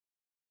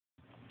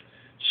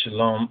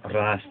Shalom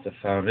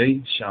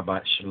Rastafari,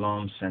 Shabbat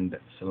Shalom, Sendet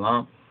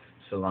Salam,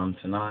 Salam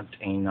Tanat,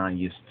 Eina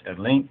Yist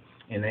Erlin,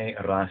 Ene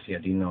Ras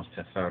Yadinos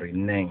Tafari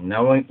name.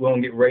 Now we're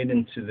going to get right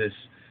into this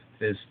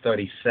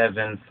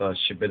 37th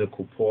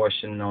Shabbatical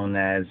portion known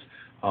as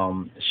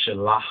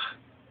SHLACH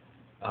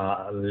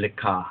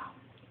LECHA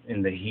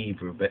in the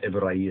Hebrew, the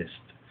Ibraist.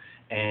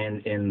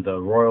 And in the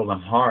Royal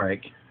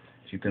Amharic,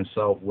 if you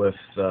consult with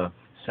the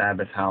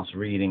Sabbath House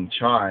reading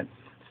chart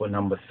for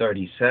number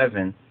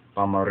 37,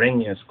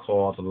 Bamarinya is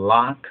called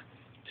Lach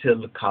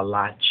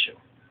Tilkalachu.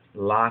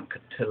 Lach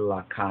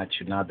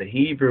Tilakachu. Now the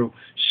Hebrew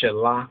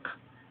SHLACH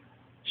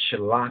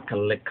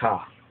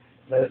LECHA.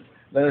 Let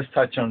us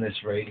touch on this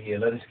right here.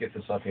 Let us get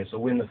this up here. So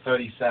we're in the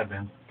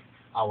 37th,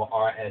 our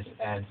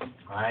RSS,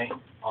 right?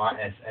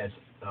 RSS,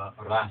 the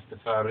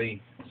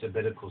Rastafari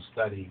Sabbatical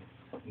Study,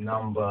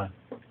 number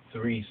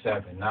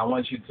 37. Now I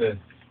want you to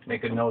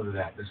make a note of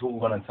that. This is what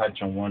we're going to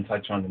touch on. We're going to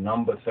touch on the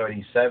number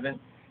 37,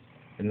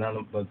 the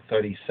number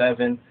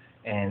 37,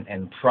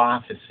 and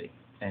prophecy,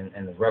 and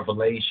the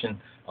revelation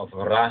of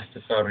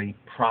Rastafari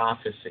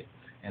prophecy,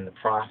 and the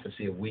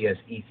prophecy of we as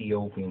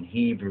Ethiopian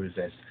Hebrews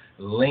that's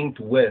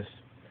linked with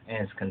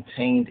and is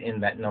contained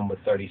in that number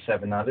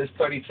 37. Now this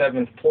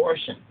 37th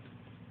portion,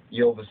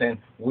 you understand,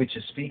 which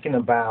is speaking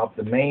about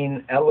the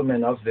main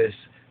element of this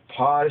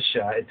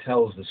parsha, it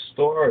tells the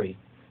story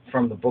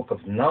from the book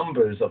of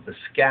Numbers of the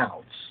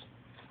scouts,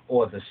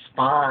 or the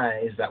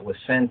spies that were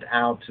sent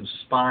out to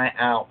spy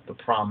out the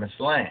promised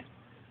land.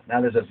 Now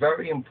there's a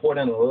very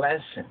important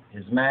lesson.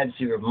 His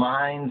Majesty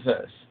reminds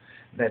us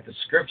that the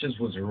scriptures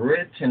was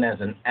written as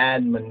an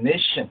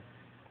admonition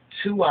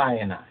to I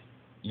and I.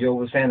 You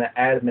understand, an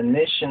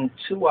admonition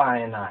to I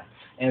and I.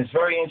 And it's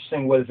very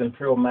interesting what His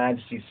Imperial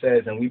Majesty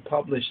says, and we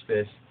published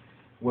this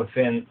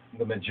within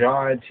the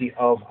majority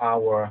of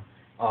our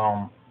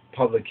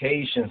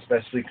publications,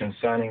 especially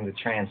concerning the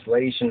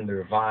translation, the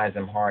Revised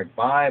Amharic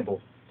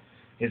Bible.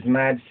 His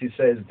Majesty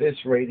says this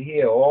right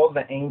here: all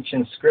the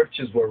ancient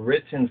scriptures were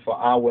written for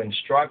our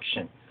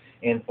instruction,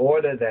 in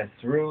order that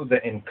through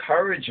the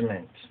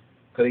encouragement,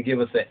 could it give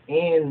us an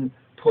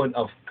input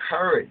of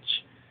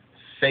courage,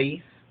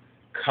 faith,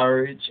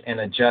 courage,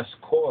 and a just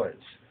cause.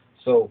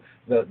 So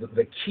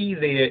the key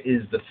there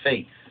is the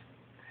faith.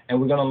 And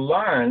we're going to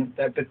learn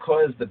that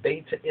because the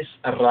Beta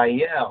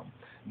Israel,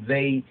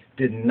 they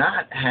did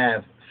not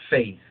have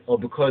faith, or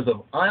because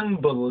of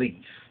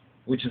unbelief,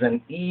 which is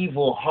an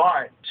evil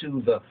heart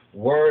to the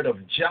word of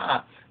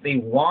JAH, they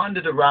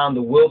wandered around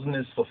the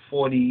wilderness for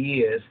 40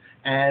 years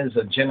as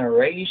a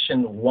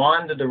generation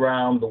wandered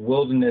around the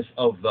wilderness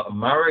of the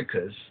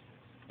Americas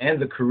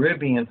and the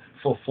Caribbean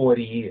for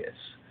 40 years.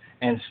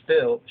 And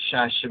still,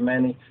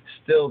 Shashamane,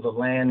 still the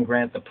land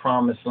grant, the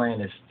promised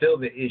land, is still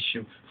the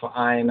issue for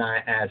I and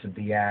I as a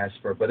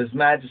diaspora. But His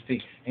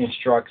Majesty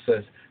instructs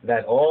us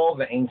that all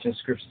the ancient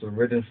scriptures are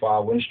written for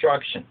our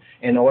instruction,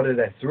 in order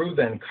that through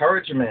the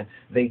encouragement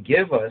they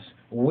give us,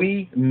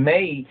 we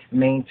may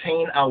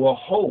maintain our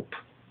hope.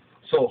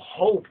 So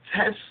hope,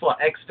 tests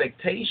for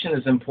expectation,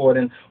 is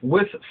important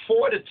with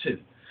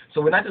fortitude.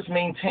 So we're not just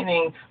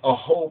maintaining a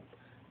hope,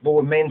 but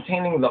we're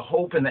maintaining the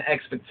hope and the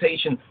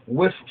expectation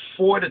with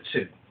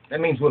fortitude. That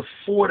means we're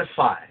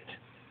fortified.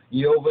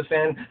 You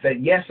understand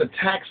that yes,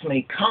 attacks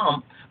may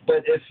come,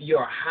 but if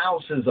your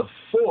house is a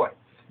fort,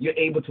 you're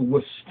able to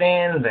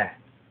withstand that.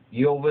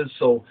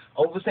 So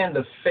understand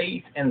the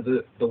faith and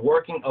the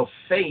working of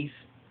faith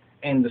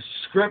and the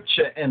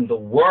scripture and the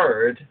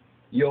word,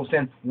 you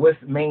understand, with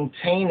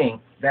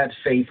maintaining that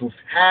faith, with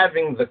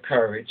having the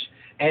courage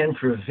and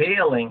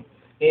prevailing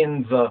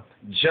in the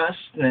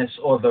justness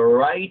or the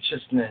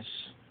righteousness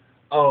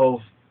of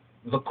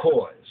the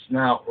cause.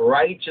 Now,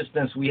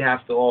 righteousness, we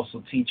have to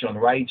also teach on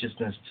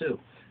righteousness too,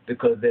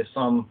 because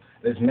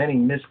there's many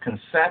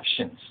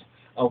misconceptions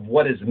of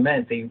what is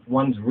meant.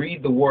 Ones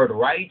read the word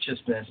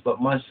righteousness,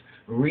 but must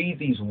read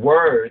these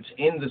words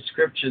in the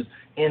scriptures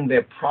in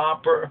their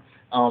proper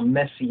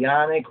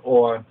messianic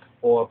or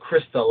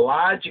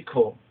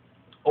Christological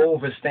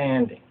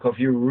overstanding. Because if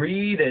you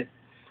read it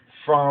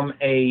from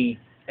a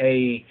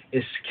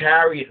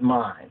Iscariot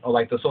mind, or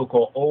like the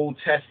so-called Old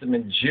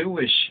Testament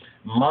Jewish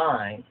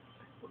mind,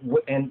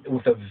 and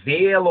with a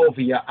veil over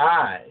your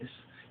eyes,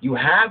 you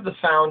have the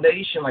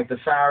foundation like the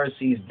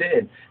Pharisees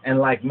did, and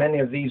like many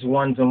of these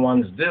ones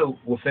do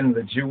within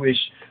the Jewish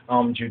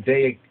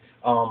Judaic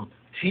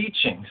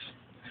teachings.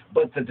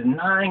 But the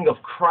denying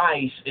of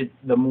Christ,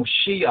 the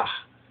Moshiach,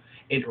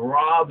 it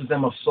robs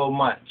them of so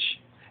much.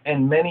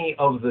 And many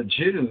of the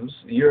Jews,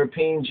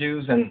 European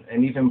Jews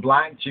and even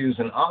black Jews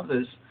and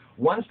others,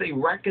 once they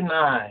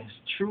recognize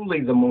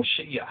truly the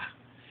Moshiach,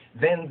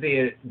 then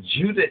their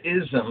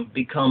Judaism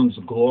becomes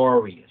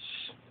glorious.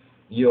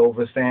 You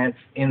understand?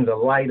 In the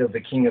light of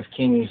the King of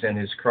Kings and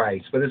His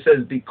Christ. But it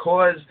says,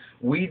 because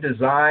we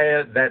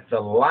desire that the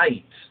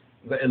light,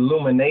 the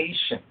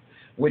illumination,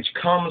 which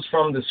comes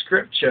from the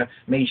scripture,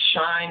 may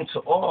shine to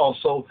all.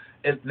 So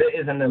if there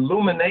is an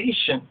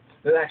illumination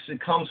that actually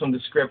comes from the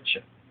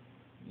scripture.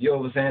 You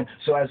understand?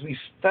 So as we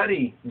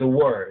study the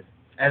word,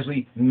 as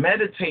we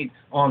meditate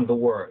on the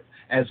word,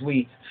 as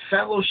we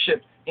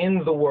fellowship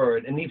in the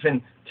word and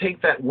even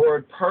take that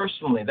word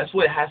personally. That's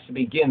where it has to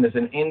begin. There's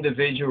an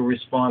individual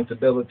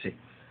responsibility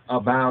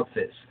about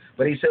this.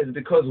 But he says,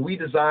 because we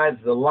desire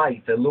the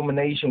light, the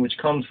illumination which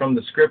comes from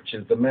the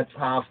scriptures, the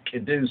Metzav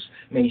Kedus,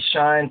 may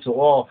shine to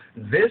all.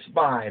 This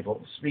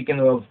Bible, speaking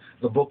of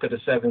the book of the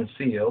seven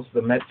seals, the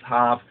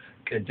Metzav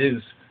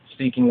Kedus,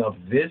 speaking of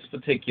this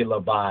particular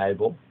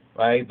Bible,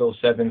 right, those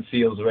seven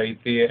seals right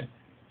there.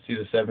 See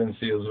the seven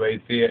seals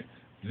right there?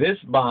 This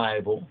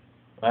Bible,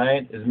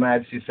 right, His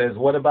Majesty says,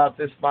 what about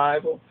this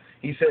Bible?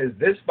 He says,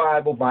 this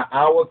Bible, by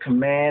our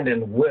command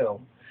and will,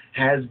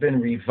 has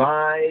been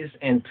revised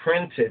and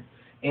printed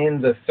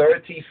in the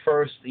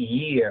 31st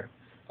year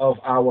of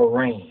our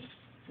reign.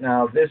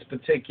 Now, this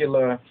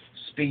particular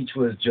speech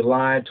was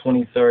July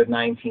 23rd,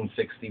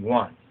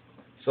 1961.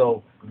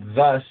 So,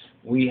 thus,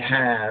 we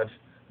have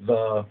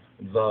the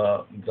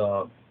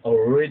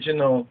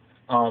original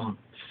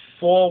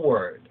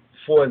foreword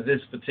for this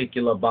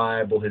particular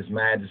Bible, His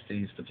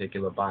Majesty's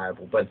particular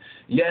Bible. But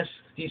yes,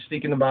 he's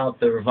speaking about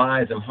the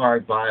Revised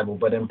Amharic Bible,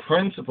 but in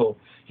principle,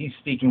 he's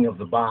speaking of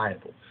the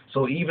Bible.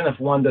 So even if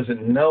one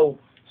doesn't know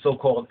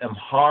so-called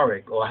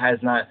Amharic or has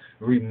not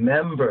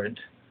remembered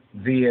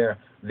their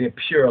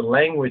pure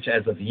language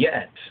as of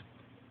yet,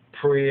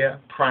 prayer,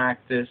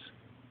 practice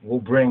will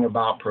bring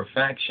about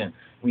perfection.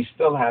 We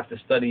still have to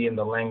study in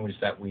the language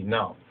that we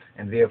know.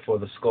 And therefore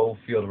the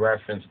Schofield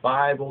Reference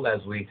Bible,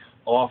 as we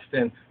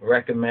often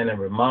recommend and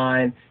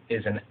remind,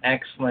 is an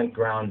excellent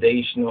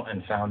groundational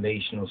and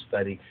foundational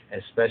study,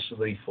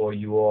 especially for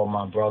you all,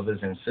 my brothers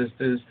and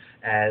sisters,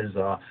 as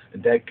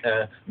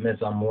Deka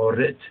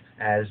Mezamorit,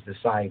 as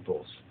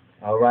disciples.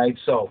 All right,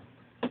 so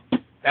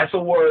that's a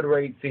word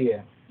right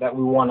there that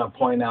we want to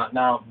point out.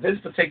 Now, this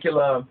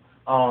particular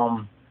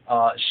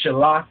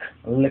SHLACH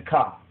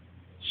LECHA,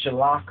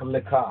 SHLACH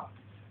LECHA,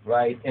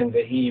 right, in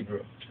the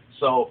Hebrew.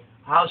 So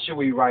how should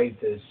we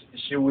write this?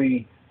 Should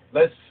we,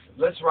 let's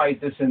write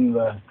this in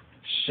the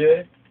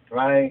sh,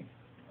 right,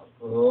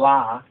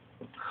 la,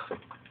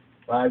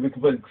 right, we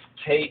can put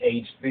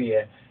KH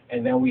there,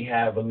 and then we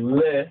have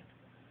li,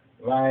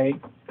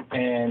 right,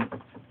 and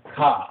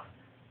ka,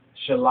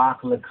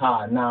 SHLACH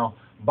LECHA. Now,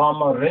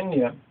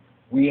 Bamarinya,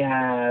 we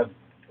have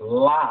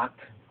lock,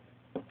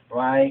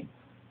 right,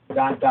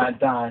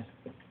 dot,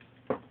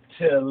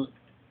 till,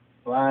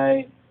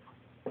 right,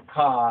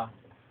 ka,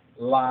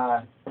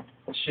 la,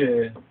 ch,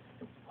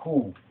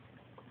 hu.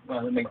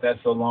 Well, let me make that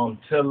so long.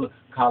 Till,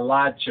 ka,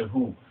 la, ch,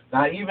 hu.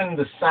 Now, even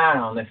the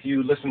sound, if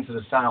you listen to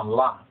the sound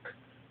lock,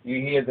 you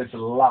hear this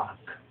lock.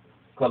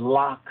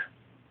 Kalak,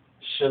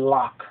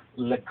 SHLACH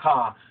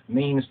LECHA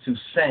means to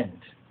send.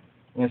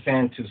 You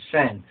understand? To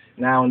send.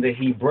 Now, in the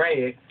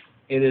Hebraic,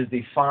 it is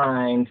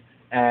defined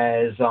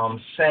as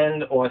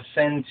send or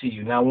send to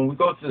you. Now, when we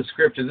go to the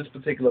scripture, this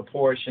particular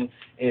portion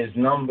is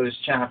Numbers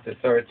chapter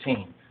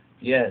 13.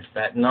 Yes,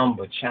 that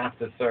number,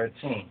 chapter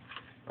 13.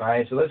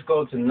 Right? So let's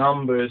go to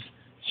Numbers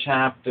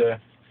chapter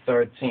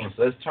 13.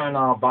 So let's turn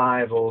our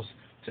Bibles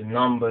to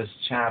Numbers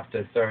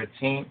chapter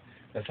 13.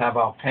 Let's have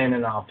our pen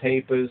and our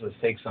papers. Let's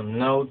take some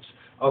notes.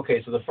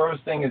 Okay, so the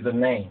first thing is the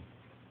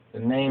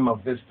name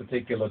of this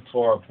particular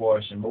Torah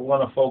portion. But we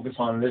want to focus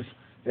on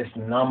this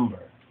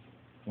number.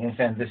 You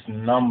understand? This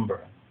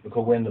number,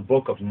 because we're in the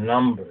book of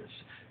Numbers.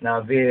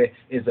 Now, there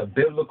is a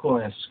biblical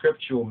and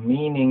scriptural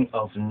meaning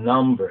of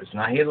numbers.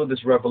 Now, here's where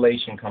this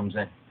revelation comes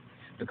in.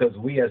 Because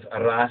we as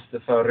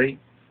RASTAFARI,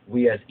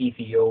 we as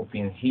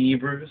Ethiopian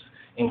Hebrews,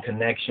 in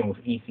connection with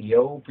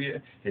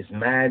Ethiopia, His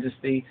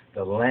Majesty,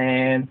 the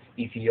land,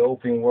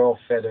 Ethiopian World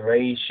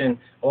Federation,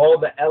 all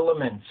the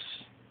elements,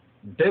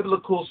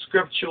 biblical,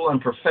 scriptural,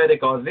 and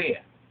prophetic are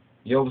there.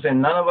 You know what I'm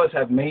saying? None of us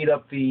have made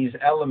up these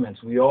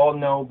elements. We all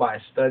know by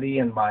study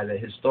and by the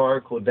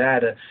historical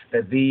data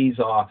that these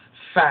are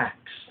facts.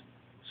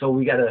 So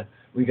we gotta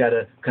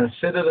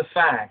consider the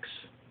facts,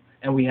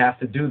 and we have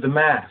to do the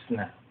math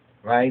now,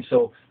 right?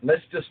 So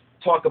let's just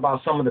talk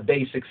about some of the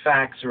basic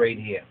facts right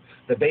here.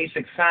 The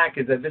basic fact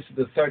is that this is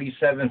the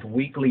 37th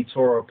weekly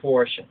Torah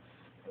portion,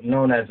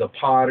 known as a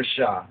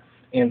Parsha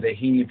in the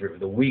Hebrew,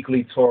 the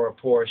weekly Torah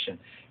portion,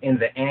 in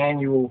the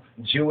annual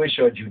Jewish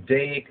or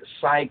Judaic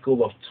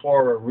cycle of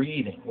Torah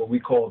reading, what we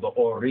call the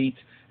Orit,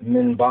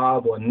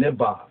 Minbab, or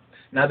Nibab.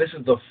 Now, this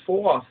is the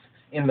fourth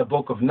in the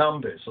book of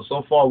Numbers.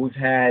 So far we've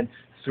had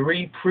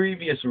 3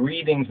 previous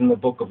readings in the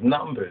book of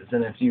Numbers.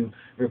 And if you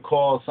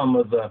recall some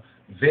of the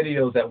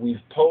videos that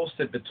we've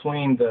posted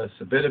between the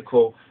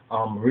sabbatical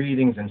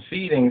readings and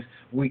feedings,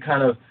 we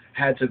kind of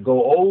had to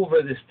go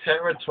over this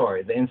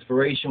territory. The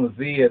inspiration was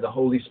there. The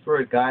Holy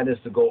Spirit guided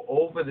us to go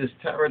over this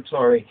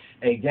territory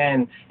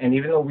again. And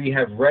even though we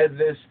have read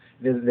this,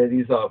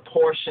 these are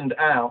portioned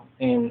out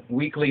in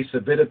weekly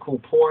sabbatical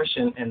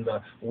portion and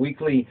the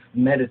weekly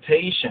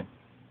meditation,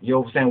 you know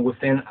what I'm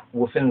saying,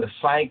 within the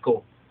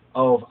cycle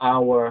of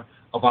our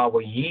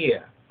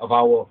year, of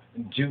our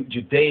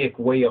Judaic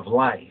way of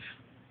life.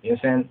 You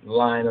understand?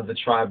 Line of the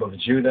tribe of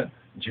Judah,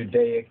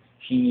 Judaic,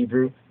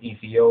 Hebrew,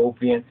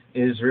 Ethiopian,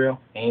 Israel,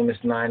 Amos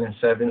 9 and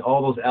 7.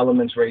 All those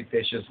elements right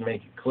there just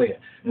make it clear.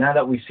 Now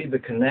that we see the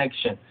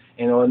connection,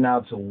 in order now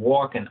to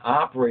walk and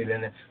operate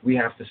in it, we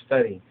have to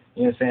study.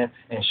 You understand?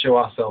 And show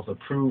ourselves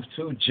approved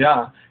to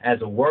JAH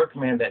as a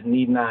workman that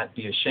need not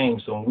be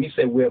ashamed. So when we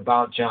say we're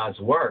about JAH's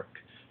work,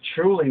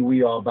 truly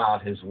we are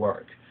about his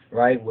work,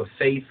 right? With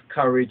faith,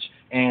 courage,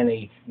 and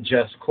a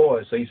just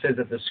cause. So he says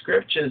that the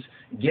scriptures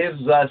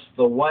gives us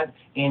the what?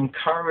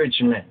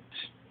 Encouragement.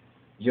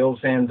 You know what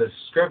I'm saying? The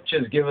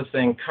scriptures give us the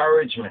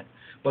encouragement.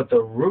 But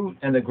the root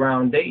and the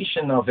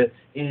groundation of it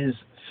is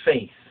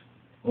faith.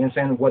 You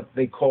understand what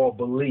they call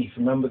belief.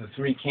 Remember the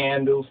three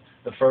candles?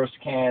 The first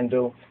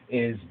candle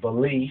is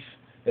belief.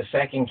 The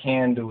second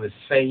candle is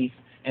faith.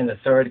 And the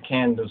third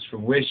candle is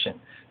fruition.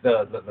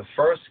 The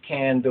first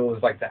candle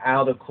is like the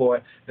outer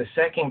court. The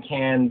second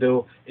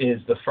candle is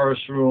the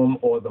first room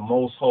or the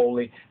most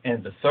holy.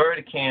 And the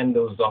third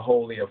candle is the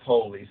holy of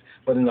holies.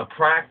 But in a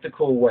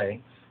practical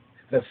way,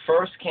 the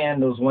first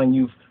candle is when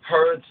you've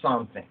heard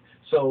something.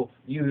 So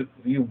you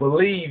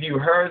believe you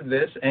heard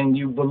this and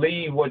you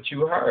believe what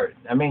you heard.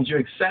 That means you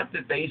accept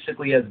it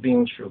basically as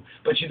being true.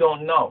 But you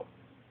don't know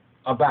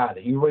about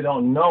it. You really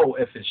don't know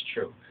if it's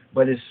true.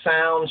 But it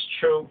sounds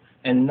true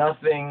and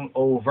nothing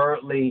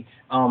overtly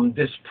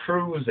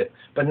disproves it.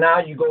 But now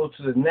you go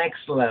to the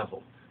next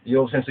level. You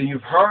know what I'm saying? So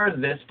you've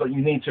heard this, but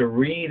you need to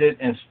read it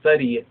and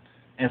study it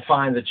and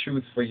find the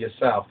truth for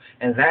yourself.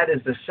 And that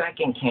is the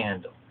second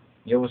candle.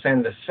 You know what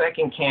I'm saying? The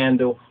second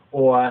candle,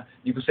 or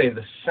you could say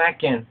the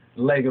second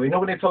leg of it. You know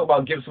when they talk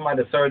about give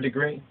somebody the third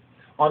degree?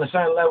 On a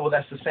certain level,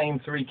 that's the same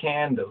three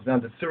candles. Now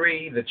the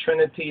three, the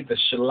Trinity, the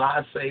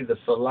Shalase, the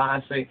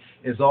Salase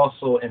is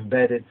also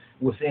embedded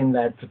within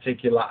that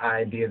particular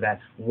idea, that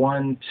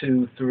 1,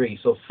 2, 3.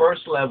 So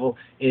first level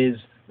is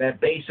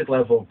that basic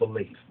level of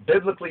belief.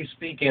 Biblically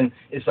speaking,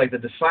 it's like the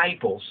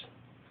disciples.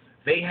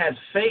 They had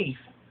faith,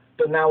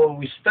 but now when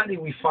we study,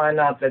 we find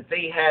out that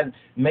they had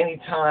many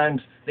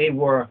times they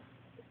were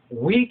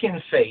weak in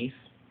faith,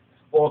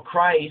 or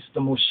Christ, the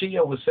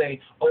Moshiach, would say,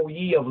 "O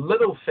ye of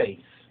little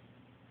faith,"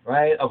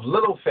 right? Of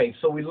little faith.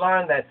 So we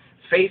learn that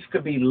faith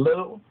could be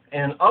little,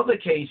 and in other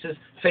cases,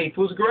 faith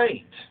was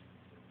great.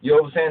 You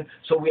know what I'm saying?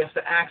 So we have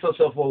to ask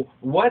ourselves, well,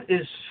 what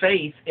is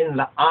faith in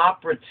the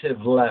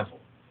operative level?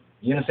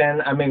 You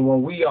understand? I mean,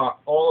 when we are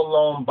all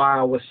alone by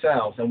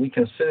ourselves and we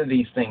consider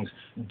these things,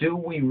 do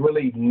we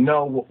really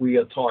know what we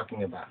are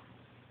talking about?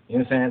 You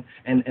understand?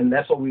 And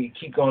that's why we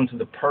keep going to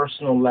the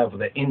personal level,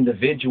 the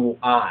individual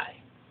I.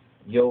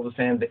 You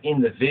understand? The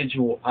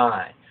individual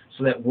I.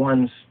 So that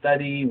one's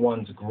study,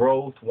 one's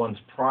growth, one's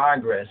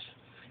progress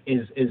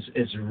is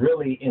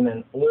really in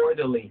an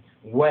orderly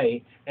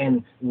way,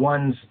 and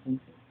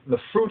the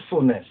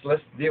fruitfulness.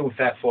 Let's deal with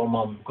that for a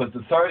moment, because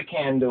the third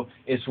candle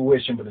is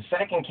fruition, but the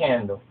second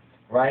candle,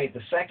 right?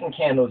 The second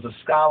candle is a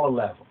scholar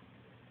level.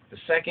 The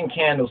second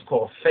candle is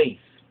called faith.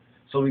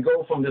 So we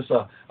go from just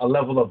a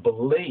level of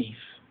belief,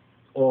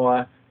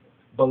 or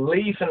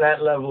belief in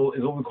that level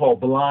is what we call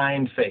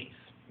blind faith.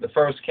 The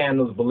first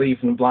candle is belief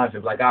in blind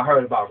faith. Like I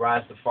heard about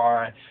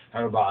Rastafari, I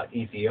heard about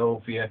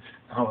Ethiopia.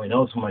 I don't really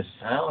know too much.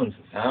 It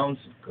sounds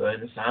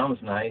good. It sounds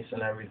nice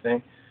and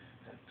everything.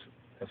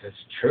 If it's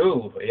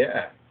true,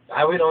 yeah.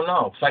 I really don't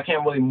know, so I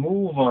can't really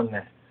move on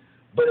that.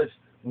 But if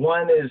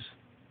one is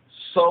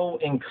so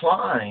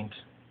inclined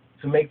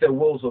to make their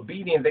wills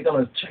obedient, they're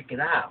going to check it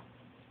out.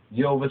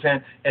 You know what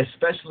I'm saying?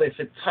 Especially if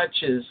it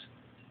touches,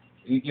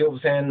 you know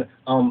what I'm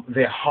saying,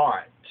 their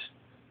heart.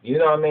 You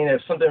know what I mean?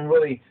 If something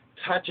really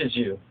touches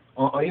you,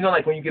 or you know,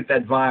 like when you get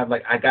that vibe,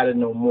 like, I got to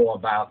know more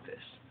about this.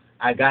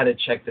 I got to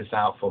check this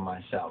out for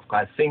myself.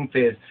 I think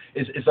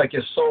it's like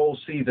your soul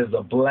sees there's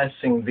a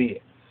blessing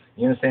there.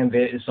 You understand?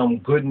 There is some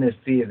goodness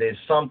there. There's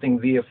something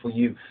there for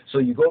you. So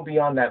you go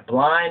beyond that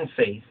blind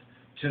faith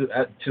to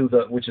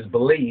the, which is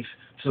belief,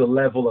 to the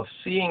level of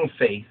seeing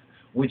faith,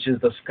 which is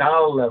the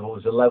scholar level,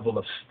 is a level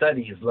of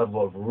study, is a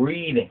level of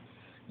reading.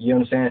 You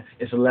understand?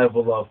 It's a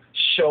level of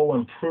show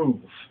and prove.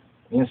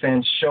 You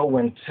understand? Show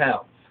and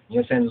tell. You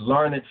understand?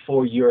 Learn it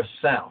for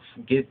yourself.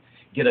 Get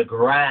a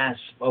grasp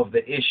of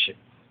the issue.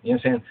 You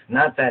understand?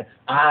 Not that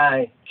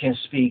I can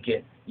speak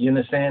it, you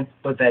understand?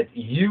 But that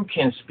you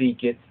can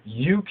speak it,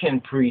 you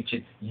can preach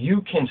it,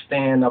 you can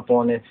stand up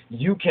on it,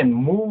 you can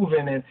move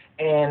in it,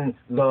 and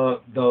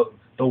the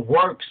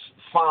works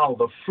follow,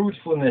 the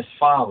fruitfulness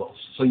follows.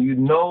 So you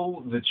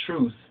know the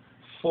truth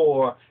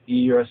for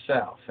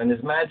yourself. And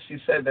His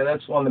Majesty said that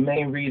that's one of the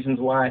main reasons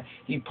why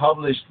he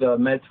published the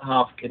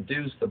Metaf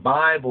Kedus, the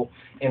Bible,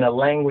 in a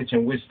language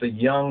in which the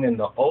young and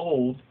the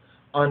old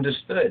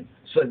understood,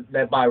 so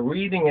that by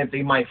reading it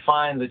they might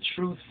find the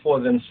truth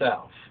for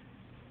themselves.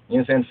 You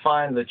understand?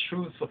 Find the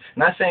truth.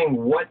 Not saying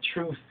what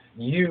truth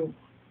you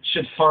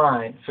should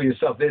find for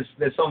yourself.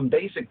 There's some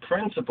basic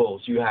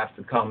principles you have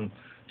to come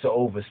to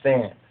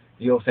understand.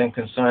 You know what I'm saying?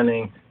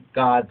 Concerning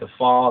God the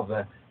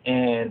Father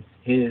and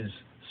His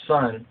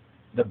Son,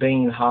 the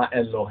Bein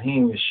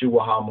Ha-Elohim,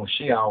 Yeshua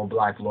HaMoshiach, our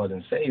Black Lord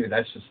and Savior.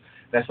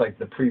 That's like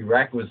the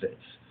prerequisites.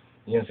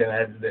 You know what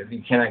I'm saying? That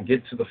you cannot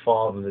get to the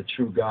Father, the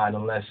true God,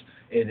 unless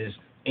it is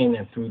in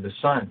and through the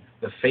Son,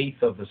 the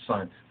faith of the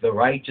Son, the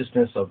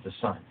righteousness of the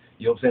Son.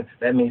 You know what I'm saying?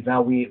 That means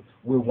now we're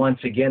once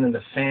again in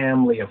the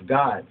family of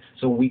God.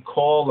 So we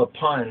call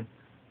upon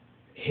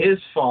His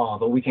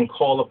Father. We can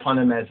call upon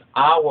Him as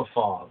our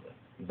Father.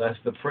 That's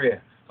the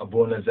prayer.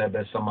 Abuna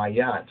Zebe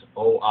Samayat,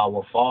 O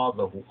our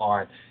Father who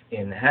art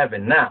in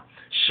heaven. Now,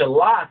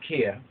 Shalach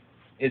here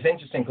is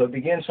interesting because it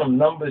begins from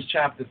Numbers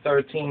chapter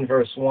 13,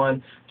 verse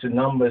 1 to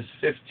Numbers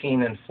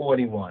 15 and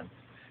 41.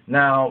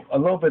 Now, a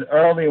little bit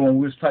earlier when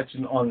we was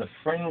touching on the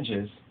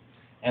fringes,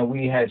 and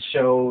we had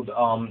showed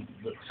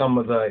some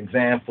of the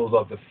examples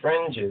of the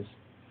fringes,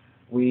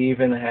 we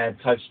even had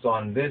touched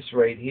on this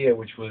right here,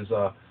 which was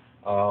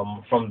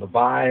from the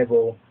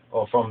Bible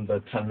or from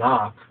the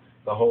Tanakh,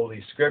 the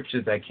Holy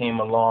Scriptures that came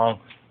along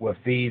with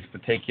these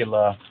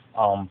particular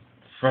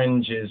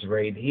fringes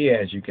right here,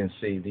 as you can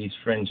see, these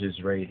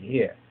fringes right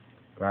here,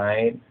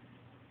 right?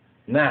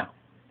 Now,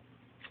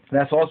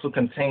 that's also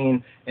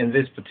contained in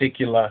this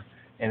particular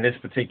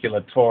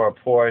Torah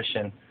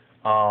portion,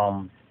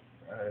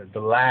 the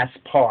last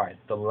part,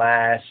 the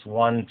last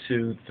 1,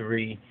 2,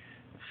 3,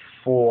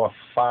 4,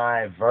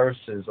 5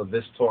 verses of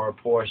this Torah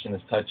portion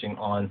is touching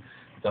on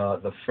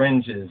the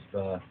fringes,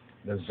 the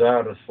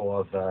zerus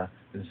or the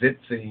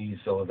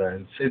zitzis or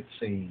the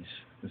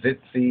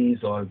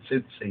zitzis or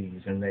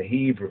tzitzis in the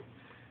Hebrew.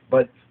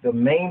 But the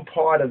main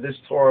part of this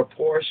Torah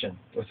portion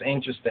was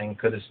interesting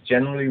because it's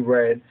generally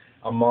read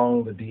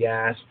among the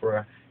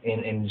diaspora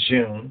in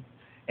June,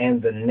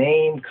 and the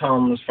name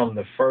comes from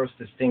the first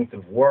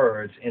distinctive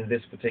words in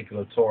this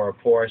particular Torah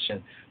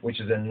portion, which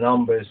is in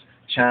Numbers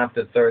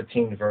chapter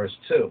 13, verse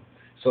 2.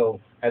 So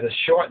as a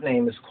short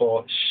name, it's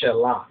called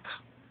SHLACH.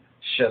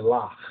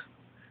 SHLACH,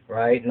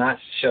 right? Not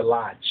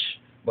SHLACH,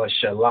 but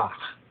SHLACH.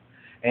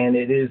 And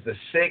it is the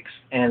 6th,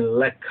 and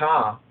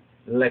LECHA.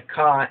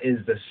 LECHA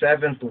is the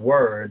 7th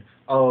word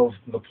of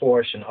the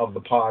portion of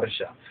the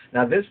Parashah.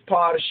 Now this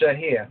Parashah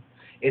here,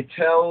 it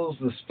tells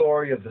the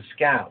story of the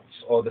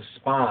scouts or the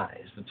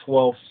spies, the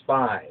 12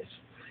 spies.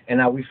 And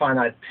now we find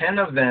out 10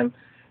 of them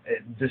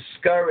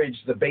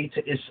discouraged the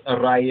Beta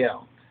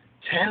Israel.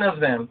 10 of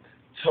them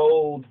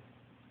told,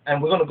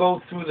 and we're going to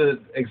go through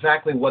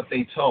exactly what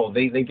they told.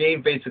 They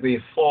gave basically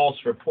a false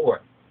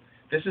report.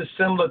 This is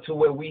similar to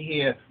where we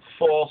hear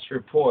false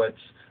reports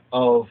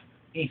of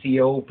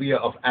Ethiopia,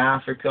 of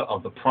Africa,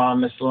 of the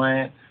Promised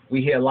Land.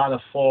 We hear a lot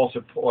of false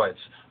reports.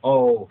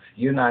 Oh,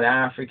 you're not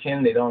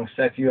African. They don't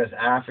accept you as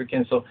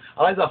African. So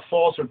a lot of these are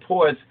false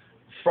reports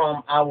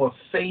from our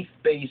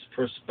faith-based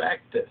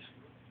perspective.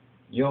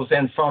 You know what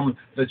I'm saying? From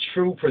the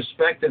true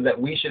perspective that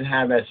we should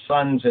have as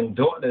sons and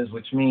daughters,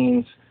 which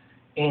means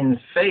in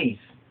faith.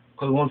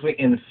 Because once we're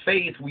in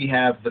faith, we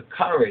have the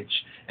courage.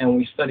 And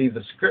we study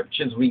the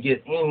scriptures, we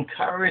get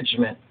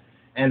encouragement.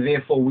 And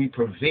therefore we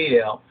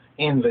prevail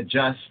in the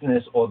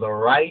justness or the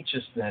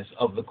righteousness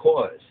of the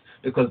cause.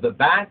 Because the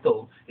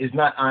battle is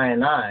not I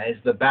and I's,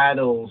 the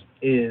battle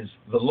is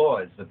the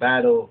Lord's. The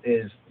battle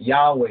is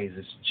Yahweh's,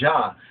 it's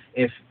JAH,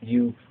 if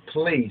you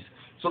please.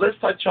 So let's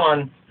touch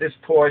on this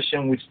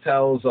portion which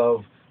tells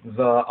of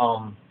the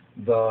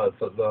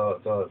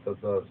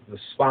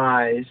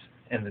spies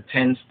and the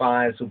 10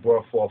 spies who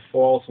brought forth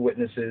false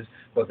witnesses,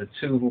 but the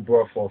 2 who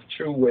brought forth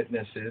true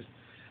witnesses.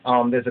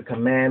 There's a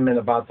commandment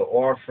about the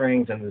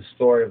offerings and the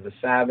story of the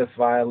Sabbath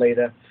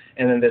violator.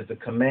 And then there's the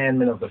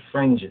commandment of the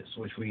fringes,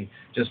 which we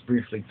just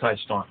briefly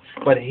touched on.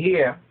 But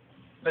here,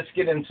 let's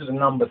get into the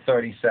number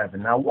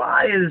 37. Now,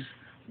 why is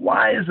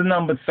the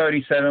number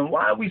 37?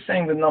 Why are we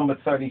saying the number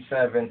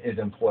 37 is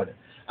important?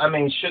 I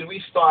mean, should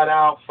we start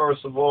out,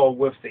 first of all,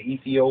 with the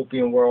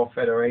Ethiopian World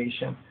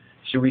Federation?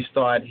 Should we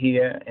start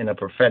here in a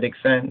prophetic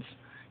sense?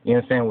 You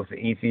understand, with the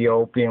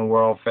Ethiopian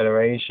World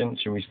Federation?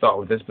 Should we start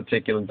with this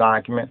particular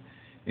document?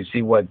 You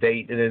see what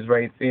date it is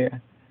right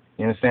there?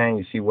 You understand?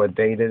 You see what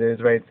date it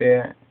is right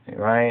there?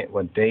 Right?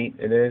 What date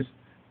it is?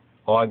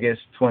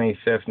 August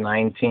 25th,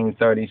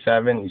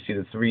 1937. You see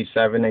the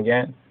 37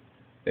 again?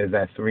 There's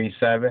that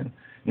 37.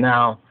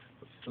 Now,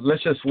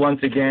 let's just once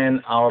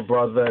again, our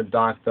brother,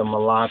 Dr.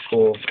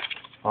 Malaku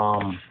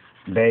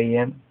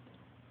Bayan,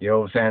 you know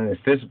what I'm saying?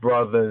 It's this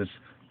brother's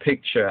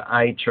picture,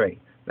 eye trait,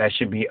 that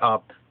should be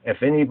up.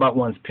 If anybody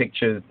wants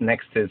pictures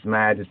next to His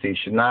Majesty, it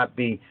should not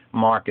be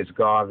Marcus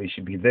Garvey. It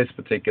should be this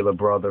particular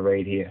brother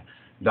right here,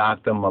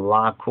 Dr.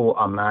 Malaku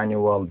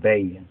Emmanuel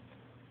Bayan.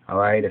 All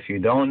right? If you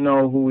don't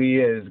know who he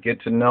is, get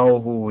to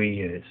know who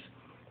he is.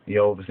 You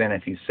know what I'm saying?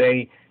 If you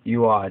say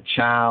you are a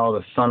child,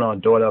 a son or a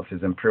daughter of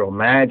His Imperial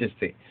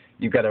Majesty,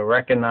 you got to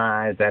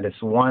recognize that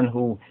it's one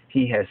who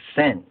He has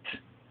sent.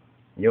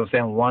 You know what I'm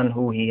saying? One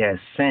who He has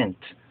sent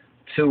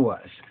to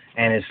us.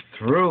 And it's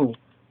through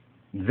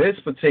this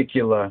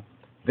particular,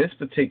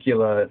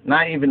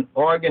 not even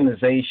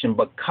organization,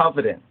 but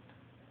covenant.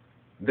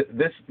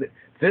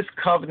 This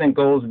covenant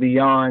goes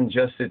beyond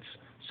just its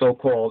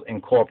so-called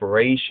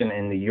incorporation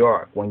in New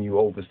York when you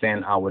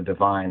understand our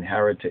divine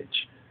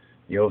heritage.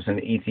 You know, it's in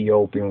the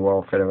Ethiopian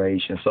World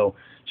Federation. So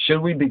should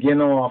we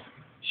begin off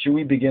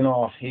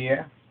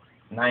here,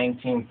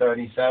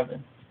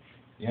 1937?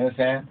 You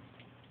understand?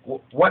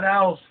 What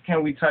else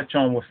can we touch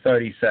on with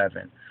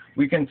 37?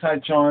 We can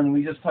touch on,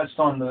 we just touched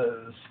on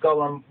the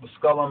skull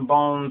and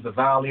bones, the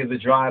valley of the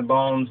dry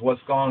bones,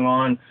 what's going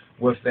on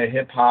with the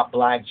hip-hop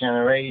black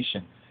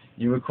generation.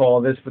 You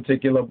recall this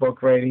particular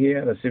book right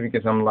here? Let's see if we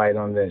get some light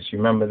on this. You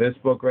remember this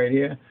book right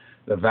here?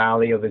 The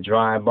Valley of the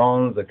Dry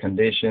Bones, the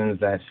conditions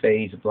that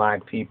face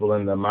black people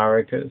in the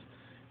Americas.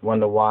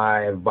 Wonder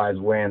why everybody's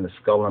wearing the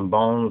skull and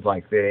bones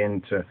like they're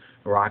into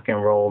rock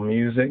and roll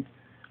music.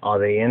 Are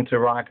they into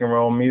rock and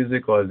roll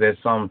music, or is there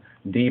some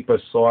deeper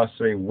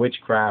sorcery,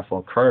 witchcraft,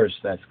 or curse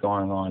that's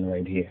going on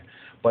right here?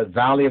 But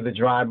Valley of the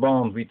Dry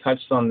Bones, we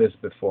touched on this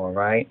before,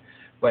 right?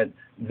 But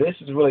this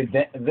is really,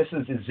 this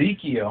is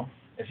Ezekiel.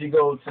 If you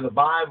go to the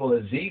Bible,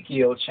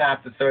 Ezekiel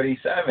chapter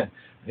 37,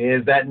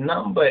 there's that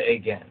number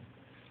again.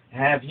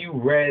 Have you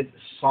read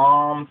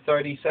Psalm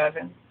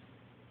 37?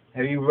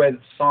 Have you read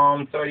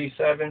Psalm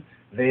 37?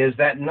 There's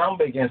that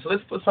number again. So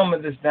let's put some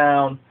of this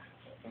down.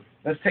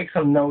 Let's take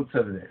some notes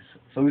of this.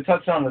 So we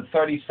touched on the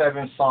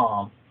 37th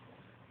Psalm,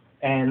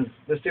 and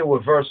let's deal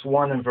with verse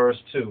 1 and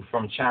verse 2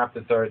 from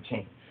chapter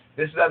 13.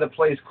 This is at a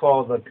place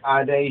called the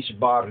Kadesh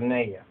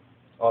Barnea,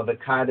 or the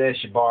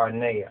Kadesh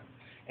Barnea.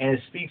 And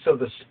it speaks of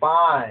the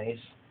spies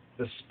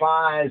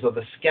or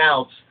the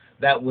scouts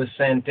that were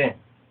sent in,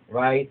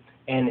 right?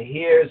 And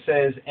here it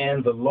says,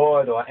 and the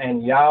Lord, or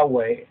and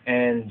Yahweh,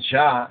 and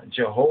JAH,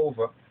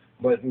 Jehovah,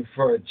 but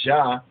for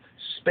JAH,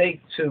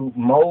 spake to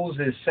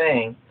Moses,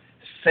 saying,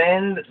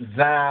 send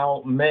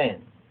thou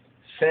men,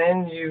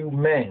 send you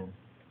men,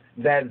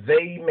 that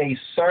they may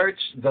search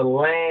the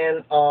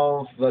land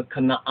of the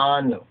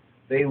Canaanu.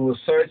 They will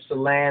search the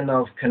land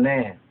of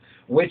Canaan,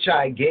 which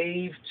I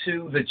gave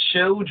to the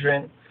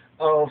children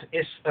of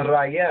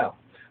Israel.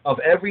 Of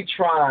every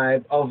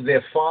tribe of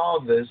their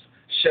fathers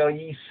shall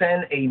ye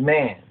send a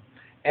man,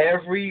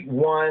 every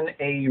one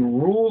a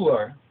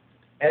ruler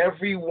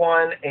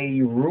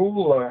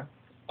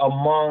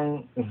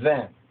among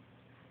them.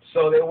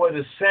 So they were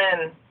to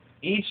send,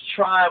 each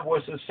tribe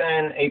was to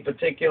send a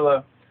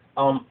particular,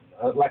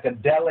 like a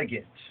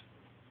delegate.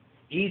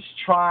 Each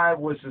tribe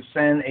was to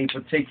send a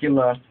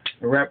particular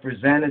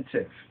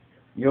representative,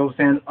 you know what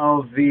I'm saying,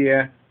 of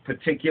their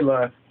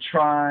particular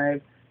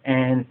tribe,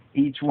 and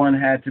each one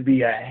had to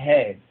be a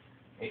head,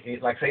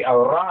 like say a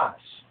ras.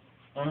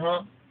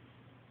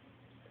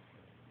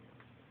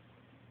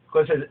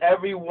 Because it says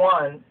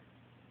everyone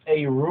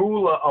a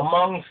ruler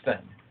amongst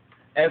them.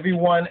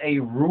 Everyone a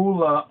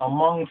ruler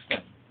amongst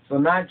them. So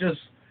not just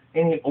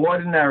any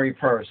ordinary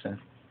person.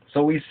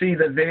 So we see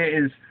that there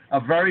is a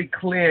very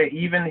clear,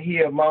 even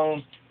here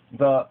among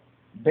the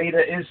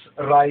Beta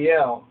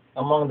Israel,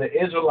 among the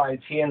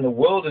Israelites here in the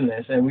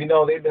wilderness, and we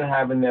know they've been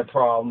having their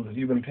problems. If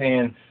you've been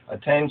paying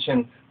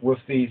attention with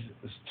these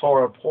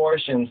Torah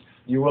portions,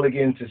 you really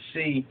getting to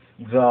see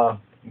the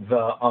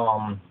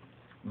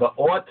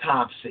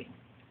autopsy.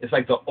 It's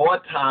like the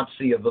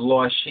autopsy of the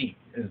lost sheep.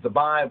 Is the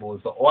Bible.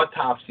 Is the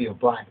autopsy of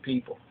black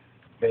people,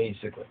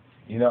 basically.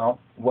 You know,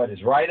 what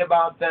is right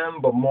about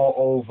them, but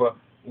moreover,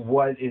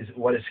 what is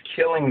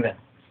killing them,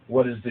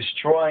 what is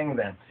destroying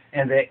them,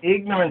 and their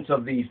ignorance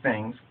of these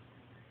things.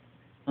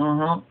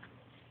 And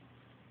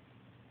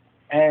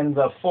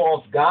the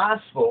false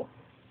gospel,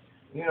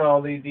 you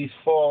know, these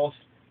false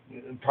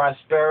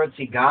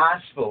prosperity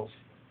gospels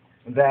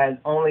that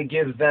only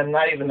gives them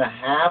not even a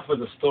half of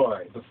the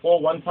story.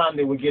 Before, one time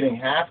they were getting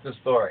half the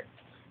story.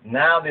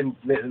 Now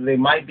they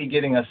might be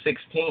getting a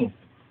 16th,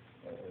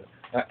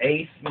 an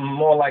eighth,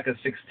 more like a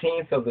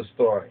 16th of the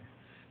story.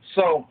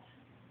 So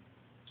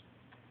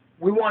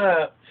we want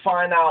to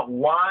find out,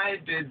 why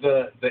did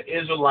the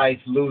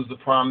Israelites lose the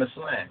promised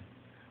land?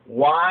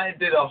 Why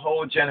did a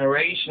whole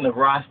generation of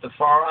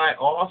Rastafari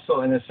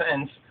also, in a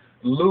sense,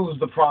 lose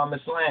the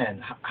promised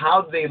land?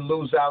 How did they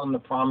lose out on the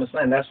promised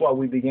land? That's why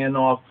we began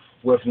off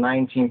with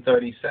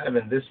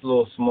 1937, this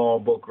little small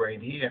book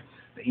right here,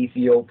 the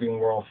Ethiopian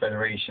World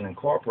Federation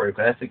Incorporated.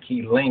 That's a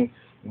key link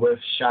with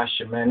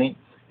Shashamane,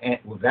 and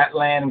with that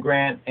land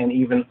grant and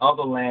even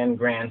other land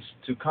grants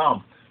to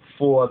come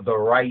for the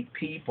right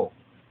people.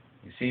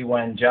 You see,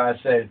 when JAH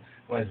said,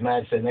 when his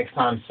man said, next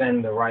time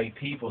send the right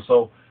people.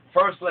 So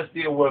first let's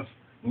deal with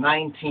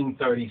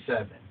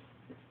 1937,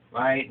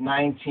 right?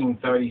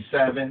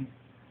 1937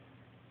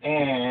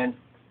 and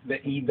the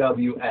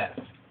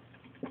EWF,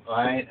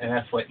 right? And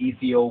that's for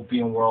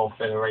Ethiopian World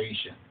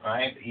Federation,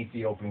 right? The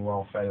Ethiopian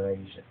World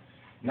Federation.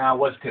 Now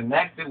what's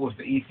connected with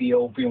the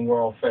Ethiopian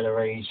World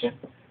Federation,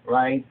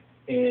 right,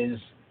 is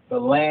the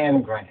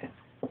land grant,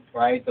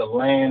 right? The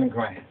land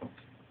grant.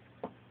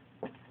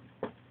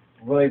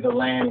 Really the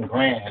land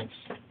grants,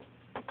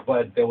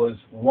 but there was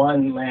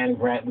one land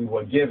grant we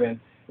were given,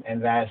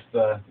 and that's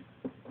the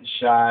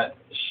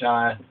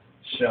Shashamane,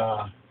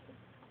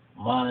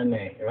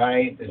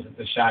 right? This is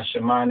the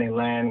Shashamane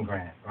land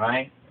grant,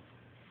 right?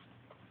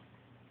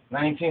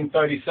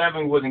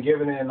 1937 wasn't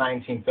given in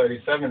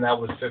 1937, that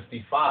was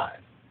 55.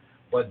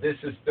 But this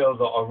is still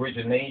the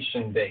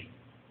origination date.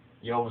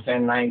 You know what I'm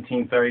saying?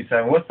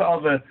 1937. What's the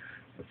other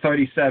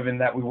 37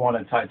 that we want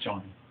to touch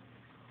on?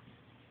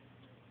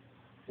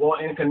 Well,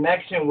 in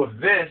connection with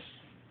this,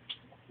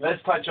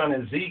 let's touch on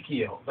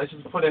Ezekiel. Let's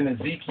just put in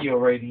Ezekiel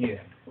right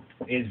here.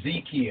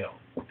 Ezekiel,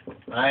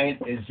 right?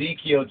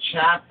 Ezekiel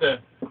chapter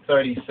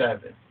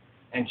 37.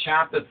 And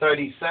chapter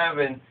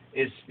 37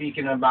 is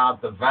speaking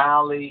about the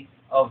valley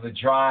of the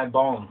dry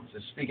bones.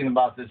 It's speaking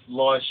about this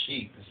lost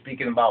sheep. It's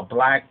speaking about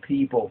black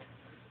people,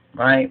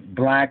 right?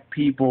 Black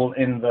people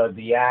in the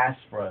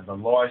diaspora, the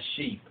lost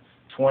sheep,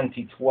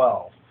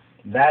 2012.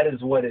 That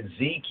is what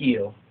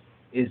Ezekiel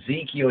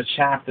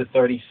chapter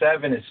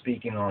 37 is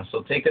speaking on.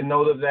 So take a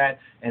note of that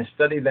and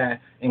study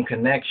that in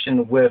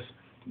connection with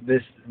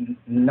this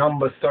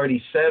number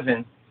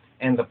 37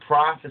 and the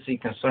prophecy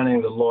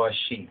concerning the lost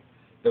sheep.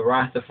 The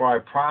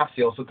Rastafari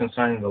prophecy also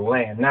concerning the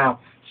land. Now,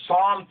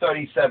 Psalm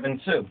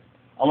 37 too.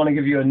 I want to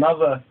give you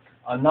another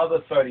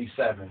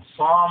 37.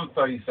 Psalm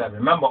 37.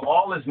 Remember,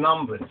 all is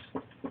numbers.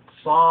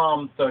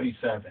 Psalm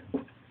 37.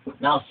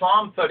 Now,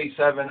 Psalm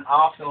 37, I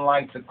often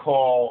like to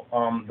call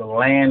the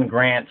land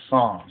grant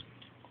psalm.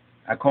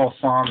 I call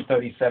Psalm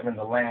 37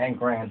 the land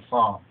grant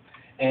psalm.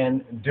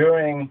 And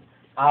during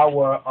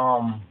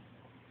our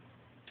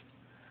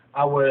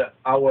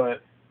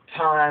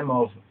time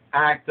of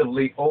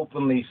actively,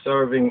 openly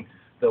serving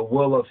the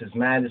will of His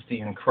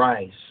Majesty in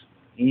Christ,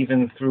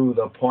 even through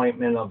the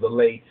appointment of the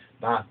late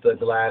Dr.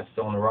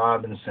 Gladstone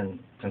Robinson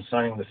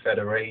concerning the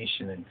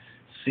Federation and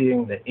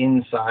seeing the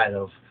inside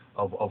of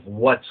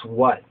what's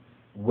what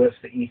with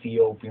the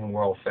Ethiopian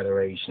World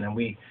Federation. And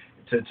we,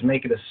 to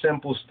make it a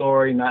simple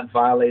story, not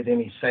violate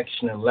any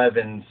Section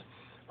 11s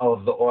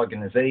of the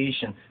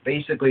organization,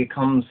 basically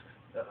comes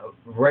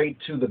right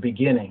to the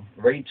beginning,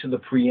 right to the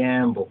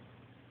preamble,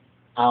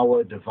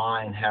 our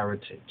divine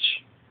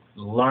heritage.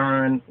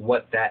 Learn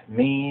what that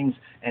means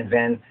and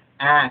then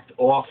act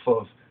off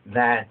of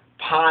that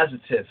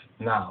positive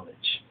knowledge.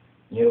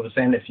 You know what I'm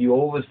saying? If you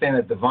understand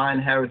that divine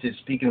heritage is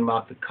speaking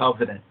about the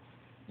covenant,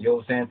 you know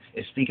what I'm saying?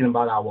 It's speaking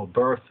about our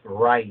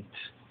birthright.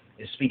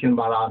 It's speaking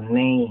about our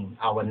name,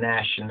 our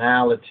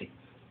nationality.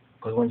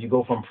 Because when you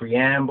go from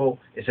preamble,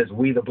 it says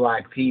we the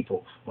black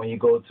people. When you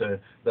go to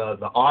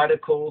the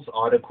articles,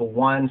 Article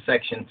 1,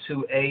 Section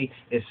 2A,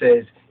 it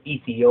says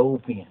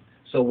Ethiopian.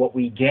 So what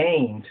we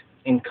gained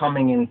in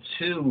coming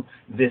into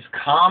this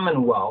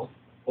commonwealth,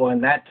 or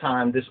in that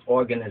time this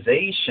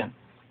organization,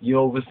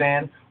 you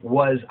understand,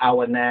 was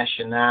our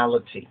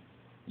nationality.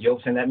 You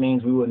understand? That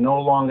means we were no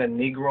longer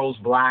Negroes,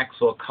 blacks,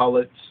 or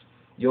coloreds.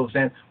 You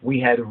understand? We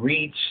had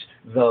reached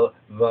the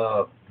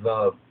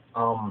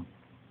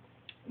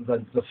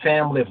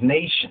family of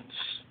nations.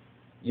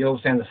 You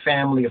understand? The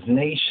family of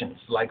nations,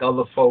 like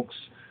other folks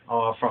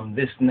from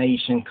this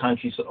nation,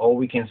 country. So all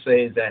we can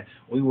say is that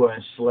we were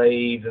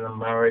enslaved in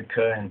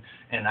America,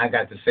 and I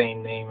got the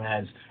same name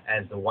as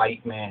the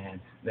white man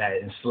that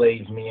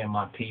enslaved me and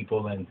my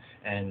people,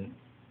 and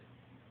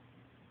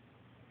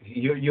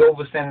you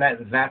understand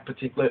that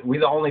particular, we're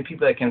the only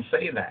people that can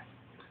say that.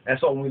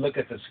 That's why when we look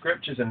at the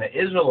scriptures and the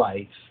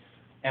Israelites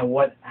and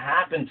what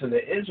happened to the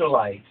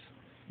Israelites,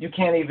 you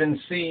can't even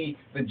see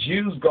the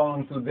Jews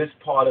going through this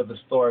part of the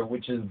story,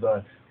 which is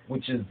the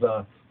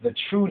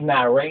true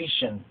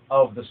narration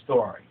of the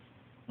story.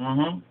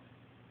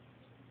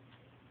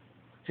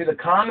 See, the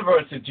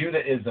converts to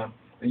Judaism,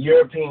 the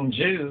European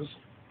Jews,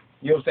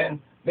 you know what I'm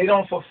saying, they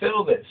don't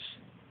fulfill this.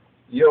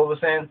 You know what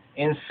I'm saying?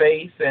 In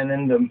faith and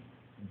in the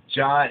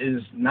JAH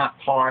is not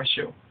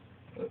partial.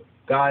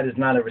 God is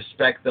not a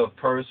respecter of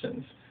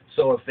persons.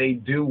 So if they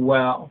do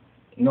well,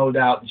 no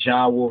doubt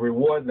JAH will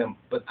reward them.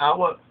 But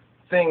our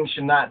thing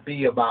should not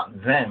be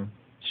about them.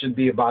 It should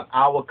be about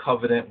our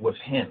covenant with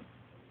Him.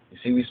 You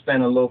see, we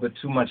spend a little bit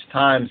too much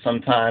time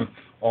sometime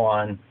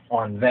on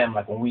them.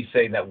 Like when we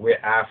say that we're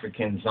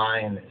African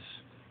Zionists,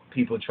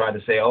 people try to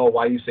say, oh,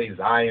 why you say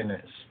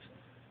Zionist?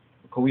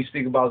 Because we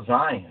speak about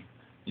Zion.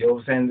 You know what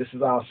I'm saying? This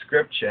is our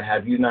scripture.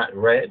 Have you not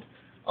read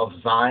of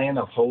Zion,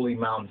 of holy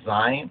Mount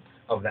Zion,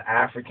 of the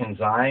African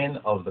Zion,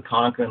 of the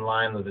conquering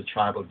lion of the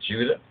tribe of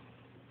Judah?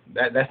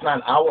 That's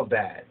not our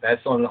bad.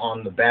 That's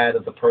on the bad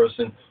of the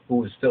person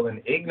who is still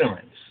in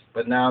ignorance.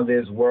 But now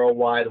there's World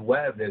Wide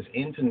Web, there's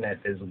Internet,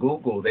 there's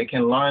Google. They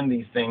can learn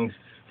these things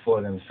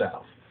for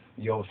themselves.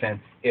 You know what I'm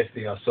saying? If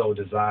they are so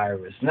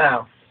desirous.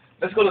 Now,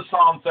 let's go to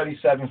Psalm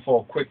 37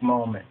 for a quick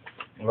moment.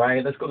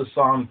 Right? Let's go to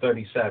Psalm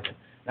 37.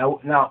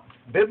 Now,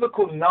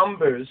 biblical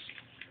numbers,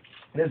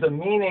 there's a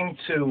meaning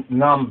to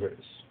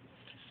numbers.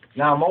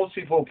 Now, most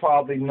people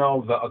probably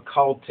know the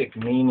occultic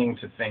meaning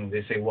to things.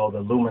 They say, well, the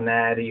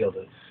Illuminati or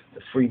the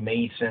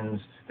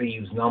Freemasons, they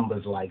use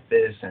numbers like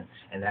this,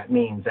 and that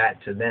means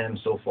that to them,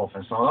 so forth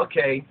and so on.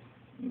 Okay,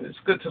 it's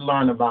good to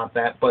learn about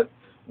that, but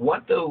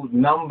what do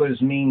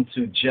numbers mean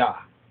to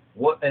JAH?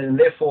 And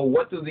therefore,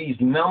 what do these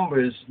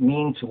numbers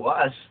mean to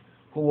us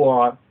who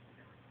are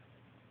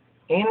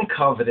in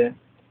covenant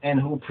and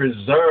who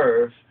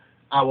preserve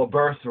our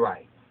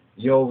birthright?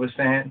 You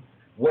understand?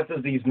 What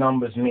do these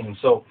numbers mean?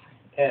 So,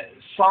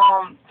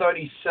 Psalm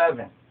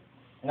 37.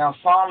 Now,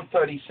 Psalm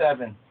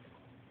 37,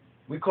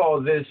 we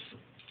call this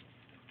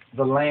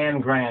the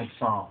land grant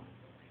psalm.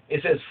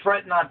 It says,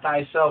 fret not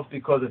thyself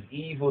because of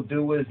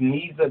evildoers,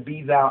 neither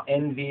be thou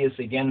envious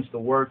against the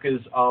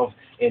workers of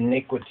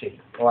iniquity,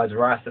 or as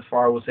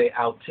Rastafari will say,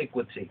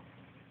 antiquity.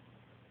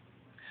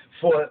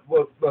 For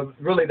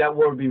really that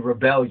word would be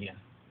rebellion.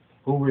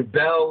 Who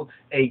rebel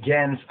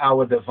against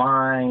our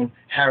divine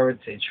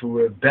heritage, who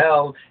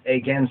rebel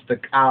against the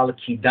Al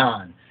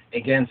Kidan,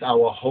 against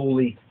our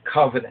holy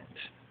covenant.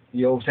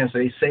 You know what I'm saying? So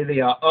they say they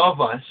are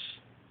of us,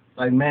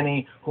 like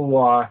many who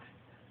are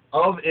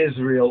of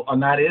Israel are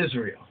not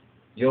Israel.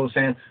 You know what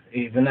I'm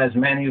saying? Even as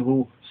many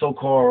who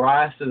so-called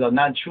Rastas are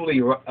not truly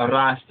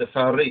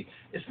Rastafari.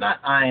 It's not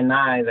I and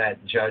I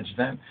that judge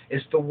them.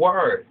 It's the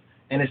word.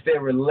 And it's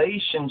their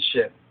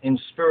relationship in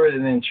spirit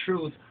and in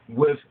truth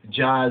with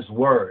JAH's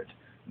word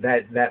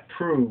that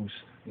proves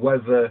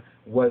whether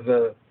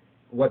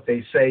what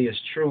they say is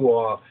true,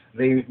 or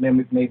they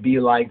may be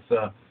like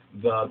the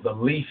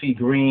leafy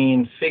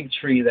green fig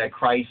tree that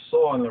Christ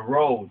saw on the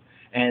road,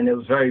 and it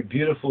was very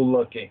beautiful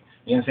looking,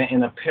 you know what I'm saying,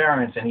 in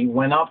appearance, and he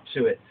went up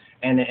to it,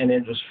 and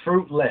it was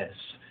fruitless,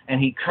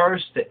 and he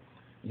cursed it.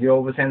 You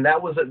know what I'm saying?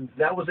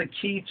 That was a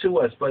key to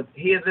us. But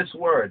hear this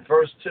word,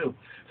 verse 2.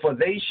 For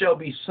they shall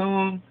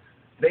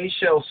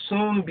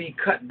soon be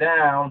cut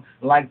down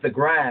like the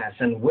grass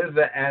and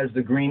wither as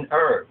the green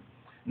herb.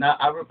 Now,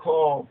 I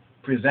recall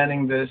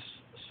presenting this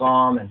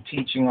psalm and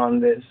teaching on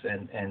this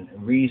and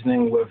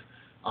reasoning with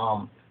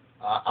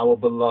our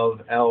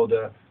beloved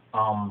elder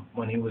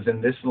when he was in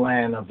this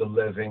land of the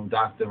living,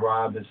 Dr.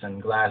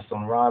 Robinson,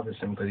 Gladstone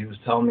Robinson, because he was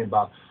telling me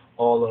about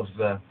all of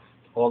the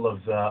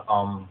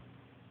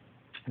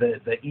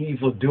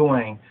evil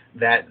doing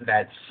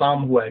that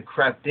some who had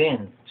crept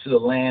in to the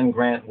land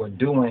grant were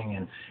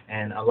doing,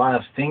 and a lot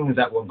of things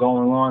that were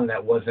going on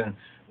that wasn't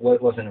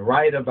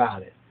right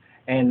about it.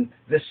 And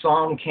this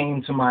psalm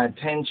came to my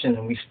attention,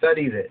 and we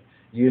studied it,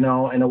 you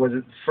know, and it was,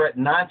 fret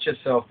not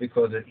yourself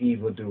because of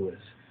evildoers.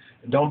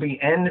 Don't be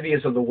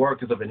envious of the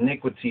workers of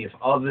iniquity, if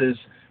others,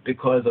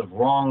 because of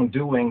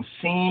wrongdoing,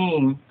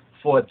 seem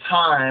for a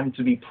time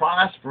to be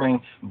prospering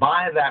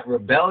by that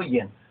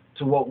rebellion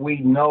to what we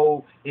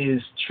know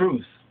is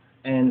truth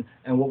and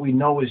what we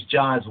know is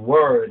JAH's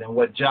word and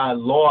what JAH's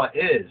law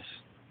is.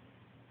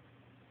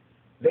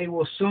 They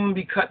will soon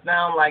be cut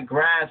down like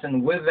grass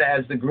and wither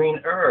as the green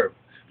herb.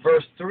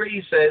 Verse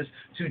 3 says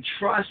to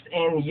trust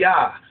in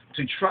Yah,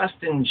 to trust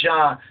in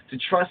JAH, to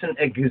trust in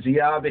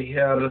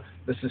Egziabihir,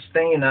 the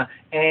sustainer,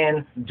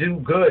 and do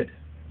good.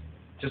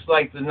 Just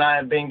like the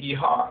Naya Bengi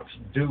Harves,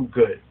 do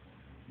good,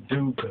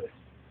 do good,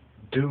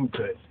 do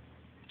good.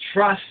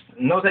 Trust,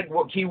 note that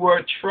what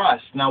keyword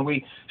trust. Now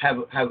we have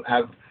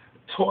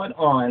taught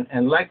on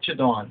and lectured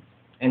on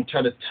and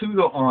tried to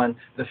tutor on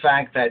the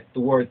fact that the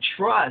word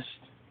trust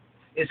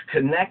is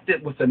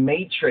connected with the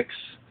matrix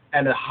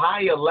at a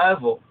higher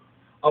level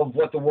of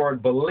what the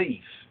word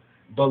belief.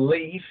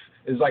 Belief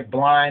is like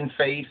blind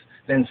faith,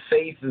 then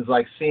faith is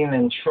like seeing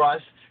and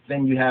trust,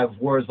 then you have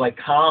words like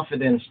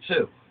confidence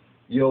too.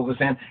 You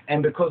understand?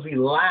 And because we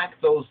lack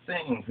those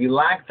things, we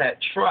lack that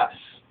trust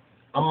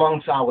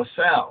amongst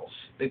ourselves,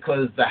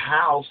 because the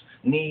house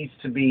needs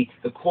to be,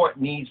 the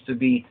court needs to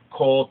be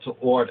called to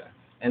order.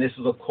 And this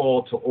is a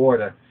call to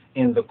order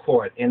in the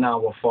court, in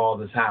our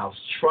Father's house.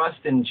 Trust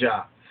in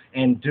JAH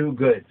and do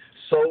good.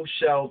 So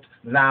shalt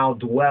thou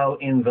dwell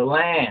in the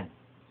land.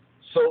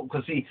 So,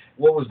 because see,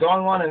 what was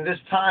going on in this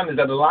time is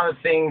that a lot of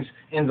things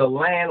in the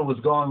land was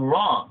going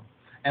wrong.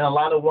 And a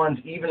lot of ones,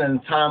 even in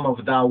the time of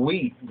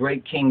Dawid,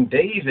 great King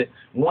David,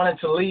 wanted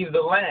to leave the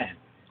land,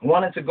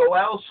 wanted to go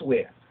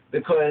elsewhere.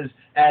 Because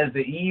as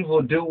the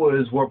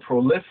evildoers were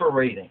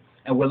proliferating,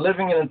 and we're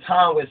living in a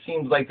time where it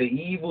seems like the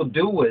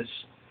evildoers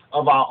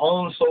of our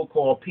own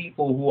so-called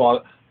people who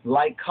are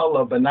like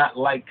color but not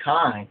like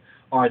kind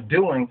are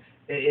doing,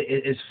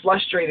 it's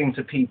frustrating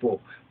to people.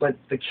 But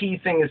the key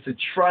thing is to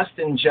trust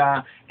in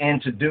JAH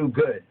and to do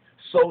good.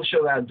 So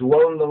shall thou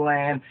dwell in the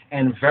land,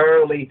 and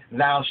verily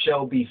thou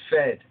shalt be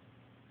fed.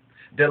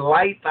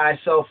 Delight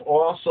thyself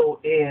also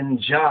in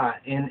JAH,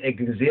 in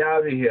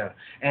Egziabihir,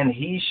 and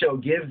he shall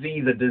give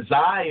thee the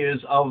desires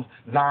of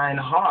thine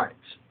heart.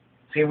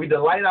 See, we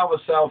delight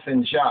ourselves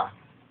in JAH,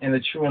 in the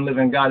true and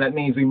living God. That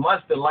means we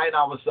must delight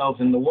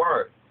ourselves in the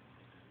Word.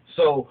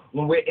 So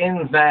when we're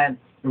in that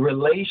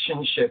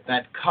relationship,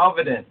 that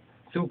covenant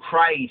through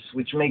Christ,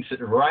 which makes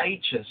it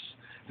righteous,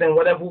 then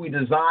whatever we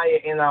desire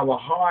in our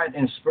heart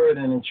and spirit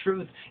and in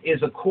truth is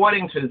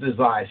according to the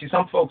desire. See,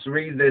 some folks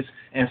read this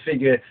and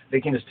figure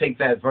they can just take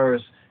that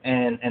verse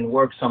and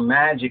work some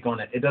magic on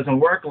it. It doesn't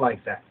work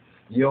like that.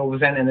 You know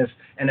what I'm saying?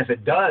 And if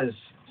it does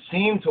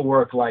seem to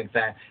work like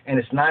that, and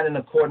it's not in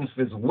accordance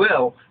with His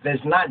will, then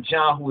it's not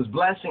JAH who is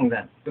blessing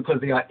them, because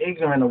they are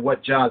ignorant of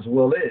what JAH's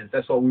will is.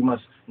 That's why we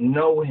must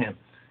know Him.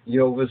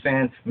 You know what I'm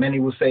saying? Many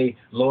will say,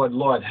 Lord,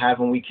 Lord,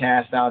 haven't we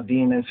cast out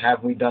demons?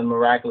 Haven't we done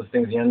miraculous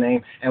things in your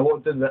name? And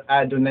what did the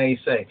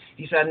Iadonis say?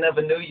 He said, I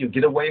never knew you.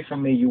 Get away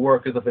from me, you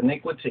workers of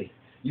iniquity.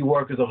 You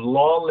workers of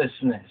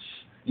lawlessness.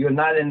 You're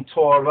not in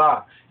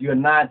Torah. You're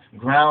not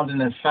grounded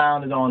and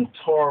founded on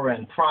Torah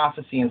and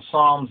prophecy and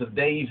Psalms of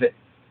David.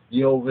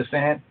 You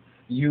understand?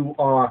 You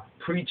are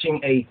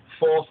preaching a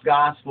false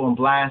gospel and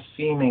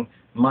blaspheming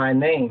my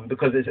name.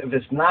 Because if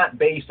it's not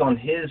based on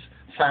his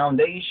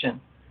foundation,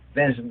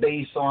 then it's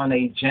based on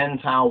a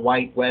Gentile,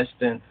 white,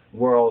 Western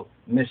world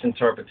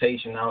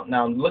misinterpretation.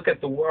 Now look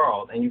at the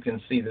world, and you can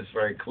see this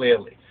very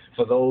clearly.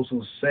 For those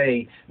who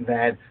say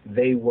that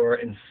they were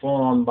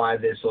informed by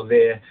this, or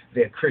their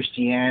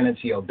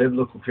Christianity or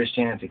biblical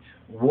Christianity,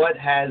 what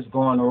has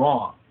gone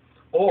wrong?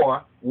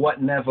 Or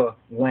what never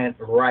went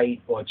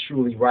right or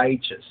truly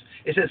righteous?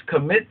 It says,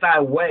 commit thy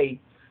way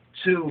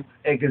to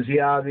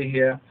Egaziavi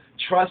here,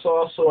 trust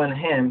also in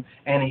him,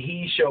 and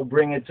he shall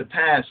bring it to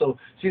pass. So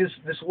see,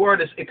 this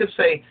word, it could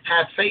say,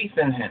 have faith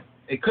in him.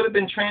 It could have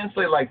been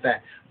translated like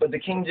that, but the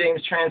King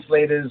James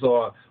translators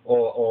or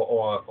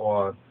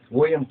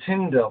William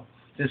Tyndale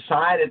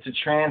decided to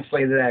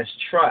translate it as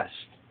trust,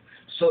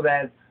 so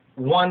that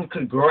one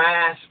could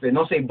grasp it.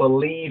 Don't say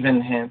believe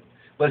in him,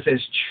 but it says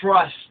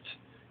trust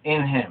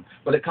in him.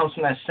 But it comes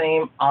from that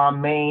same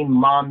Amen,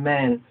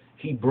 Mamen,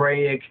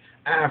 Hebraic,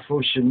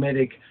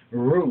 Afro-Shemitic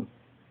root.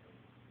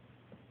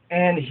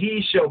 And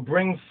he shall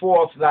bring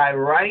forth thy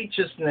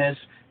righteousness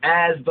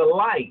as the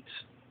light.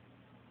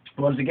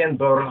 Once again,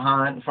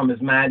 Burhan, from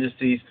His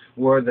Majesty's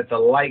word, that the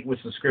light which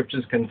the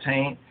scriptures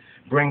contain,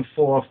 bring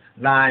forth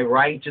thy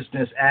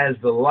righteousness as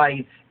the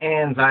light,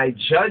 and thy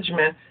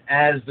judgment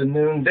as the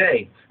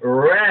noonday.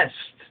 Rest,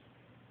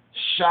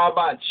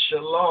 Shabbat,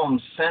 Shalom,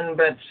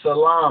 Senbet,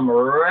 Salam,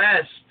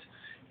 rest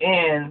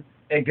in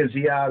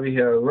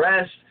Egaziavia,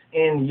 rest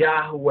in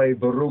Yahweh,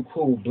 Baruch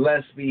Hu,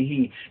 blessed be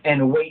He,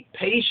 and wait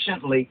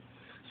patiently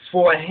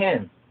for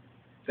Him.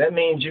 That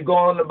means you're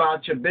going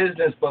about your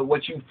business, but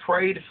what you've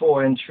prayed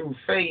for in true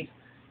faith,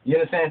 you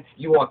understand,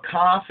 you are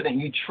confident,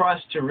 you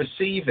trust to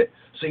receive it.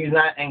 So you're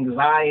not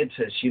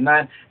anxietous, you're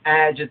not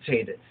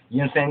agitated.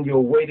 You understand, you're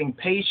waiting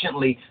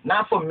patiently,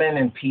 not for men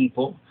and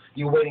people,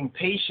 you're waiting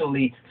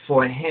patiently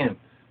for Him,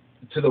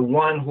 to the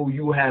one who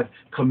you have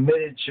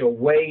committed your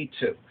way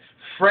to.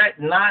 Fret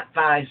not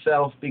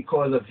thyself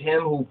because of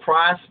him who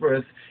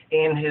prospereth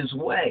in his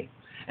way.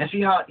 And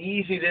see how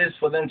easy it is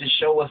for them to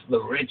show us the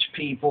rich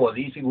people, or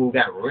these people who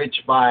got rich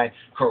by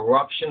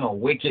corruption or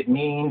wicked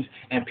means,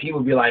 and people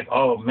be like,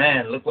 oh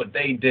man, look what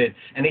they did.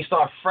 And they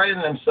start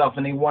fretting themselves,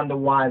 and they wonder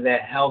why their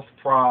health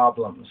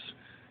problems,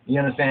 you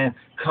understand,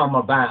 come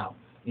about.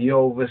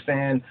 You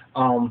understand?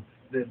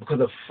 Because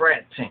of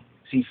fretting.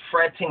 See,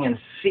 fretting and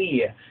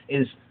fear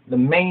is the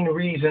main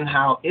reason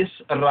how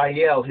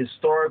Israel,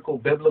 historical,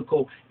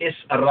 biblical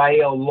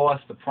Israel,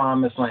 lost the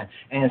promised land.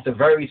 And it's the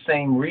very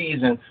same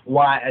reason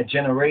why a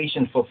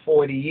generation for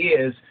 40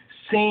 years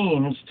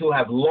seems to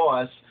have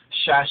lost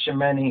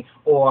Shashamane,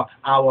 or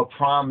our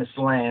promised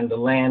land, the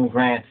land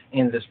grant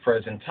in this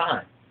present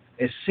time.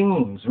 It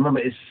seems, remember,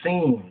 it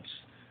seems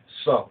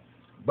so.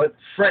 But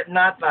fret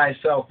not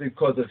thyself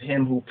because of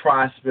him who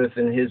prospereth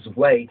in his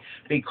way,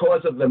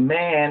 because of the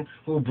man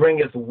who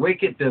bringeth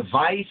wicked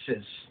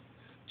devices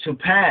to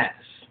pass.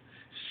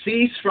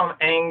 Cease from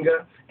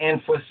anger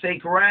and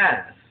forsake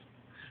wrath.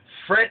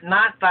 Fret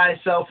not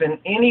thyself in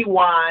any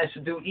wise to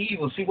do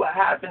evil. See what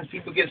happens?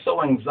 People get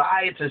so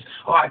anxietous.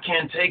 Oh, I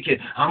can't take it.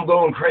 I'm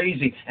going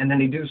crazy. And then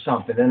they do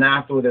something. And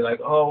afterward, they're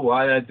like, oh,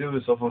 why did I do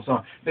this? So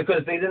on.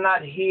 Because they did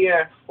not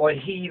hear or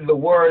heed the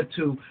word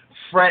to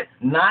fret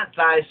not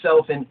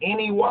thyself in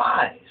any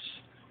wise.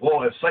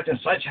 Well, if such and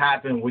such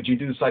happened, would you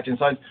do such and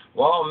such?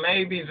 Well,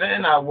 maybe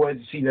then I would.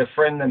 See, they're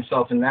fretting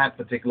themselves in that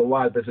particular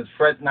wise. But it says,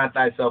 fret not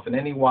thyself in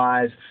any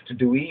wise to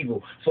do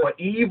evil. For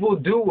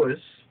evildoers,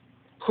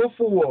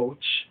 kufuwoch,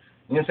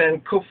 you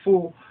understand,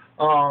 kufu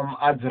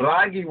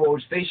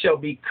adragiwoch, they shall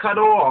be cut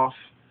off.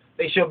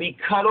 They shall be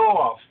cut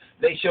off.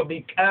 They shall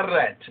be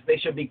keret. They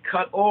shall be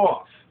cut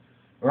off.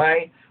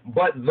 Right?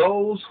 But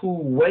those who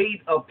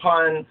wait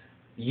upon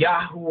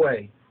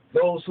Yahweh,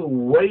 those who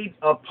wait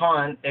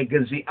upon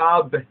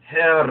Egaziab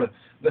Her,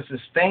 the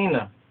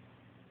sustainer,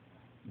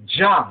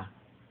 JAH,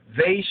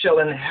 they shall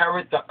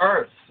inherit the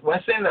earth. When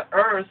I say the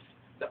earth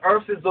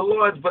is the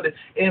Lord's, but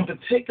in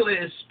particular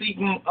is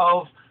speaking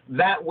of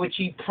that which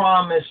He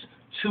promised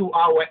to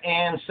our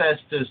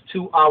ancestors,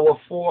 to our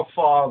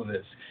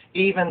forefathers,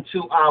 even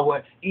to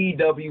our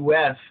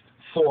EWF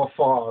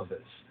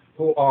forefathers,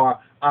 who are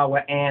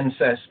our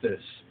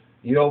ancestors.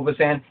 You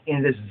understand?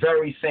 In this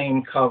very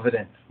same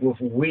covenant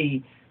with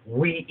we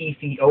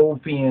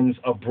Ethiopians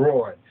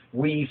abroad,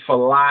 we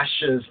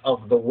Falashas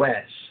of the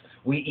West,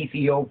 we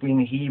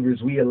Ethiopian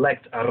Hebrews, we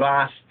elect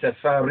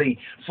RASTAFARI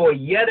for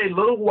yet a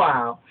little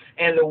while,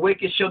 and the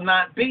wicked shall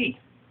not be.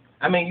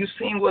 I mean, you've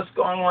seen what's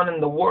going on in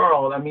the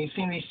world. I mean, you've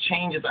seen these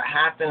changes are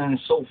happening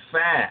so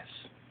fast.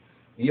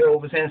 You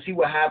understand? See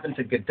what happened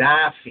to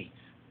Gaddafi.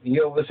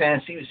 You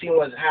understand? See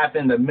what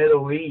happened in the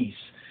Middle East.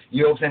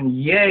 You understand?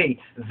 Yea,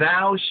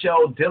 thou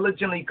shalt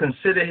diligently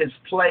consider his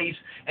place,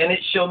 and it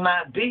shall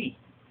not be.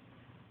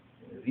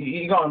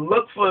 You're going to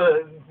look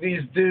for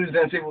these dudes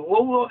and say, well,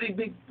 what will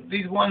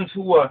these ones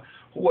who are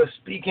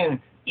speaking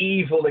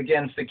evil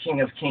against the King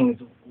of Kings,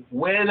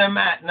 where them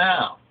at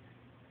now?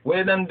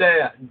 Where them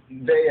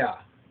they are?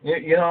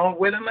 You know,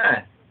 where them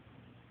at?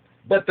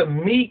 But the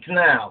meek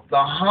now,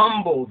 the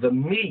humble, the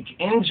meek,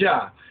 in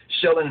JAH,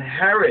 shall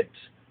inherit.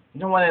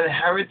 You know what an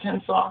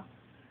inheritance are?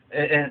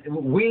 And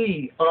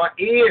we are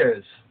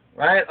heirs,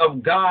 right,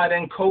 of God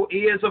and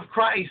co-heirs of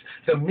Christ.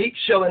 The meek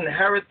shall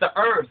inherit the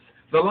earth,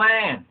 the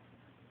land,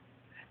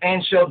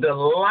 and shall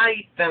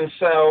delight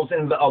themselves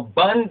in the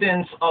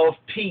abundance of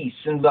peace,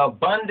 in the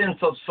abundance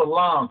of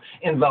salam,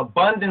 in the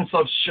abundance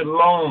of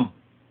shalom.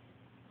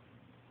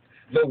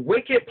 The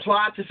wicked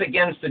plotteth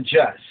against the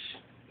just.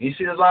 You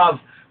see, there's a lot of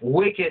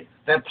wicked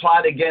that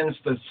plot against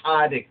the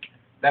tzaddik,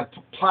 that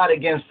plot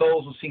against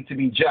those who seek to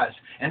be just.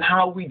 And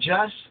how are we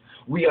just?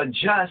 We are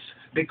just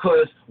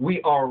because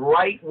we are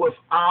right with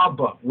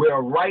Abba. We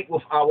are right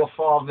with our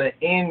Father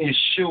in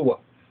Yeshua,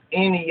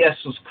 in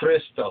Jesus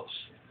Christos.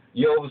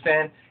 You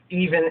understand?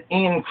 Even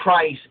in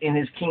Christ, in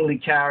his kingly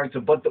character.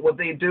 But what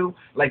they do,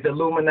 like the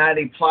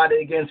Illuminati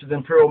plotted against his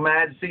imperial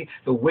majesty,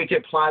 the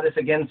wicked plotteth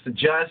against the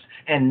just,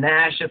 and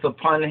gnasheth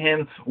upon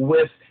him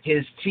with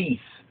his teeth.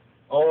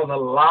 All the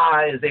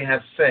lies they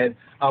have said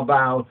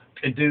about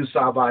Kedu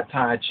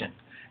Sabbatachin.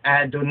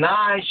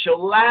 Adonai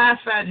shall laugh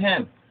at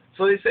him.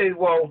 So they say,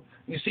 well,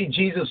 you see,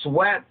 Jesus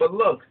wept, but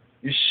look,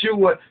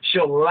 Yeshua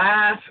shall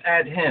laugh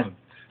at him,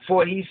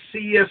 for he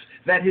seeth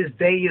that his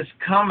day is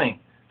coming,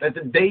 that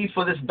the day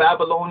for this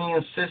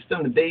Babylonian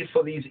system, the day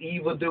for these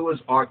evildoers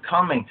are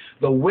coming.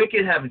 The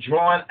wicked have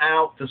drawn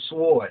out the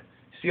sword.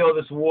 See all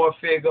this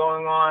warfare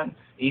going on?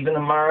 Even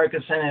America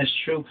saying it's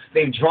true.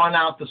 They've drawn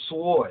out the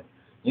sword.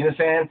 You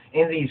understand?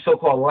 In these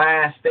so-called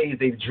last days,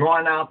 they've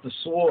drawn out the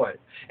sword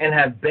and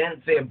have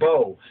bent their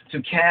bow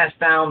to cast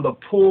down the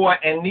poor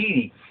and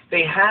needy.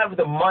 They have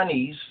the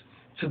monies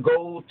to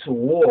go to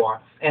war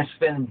and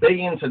spend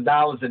billions of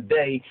dollars a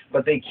day,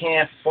 but they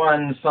can't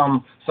fund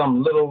some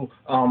little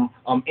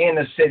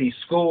inner city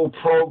school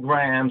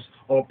programs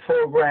or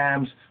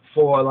programs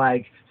for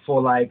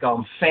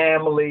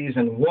families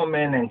and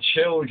women and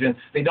children.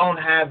 They don't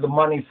have the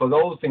money for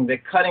those things.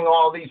 They're cutting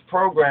all these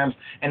programs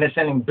and they're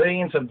sending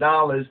billions of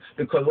dollars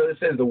because what it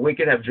says, the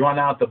wicked have drawn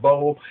out the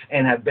bow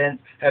and have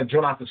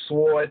drawn out the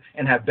sword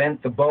and have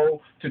bent the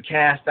bow to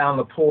cast down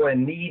the poor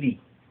and needy.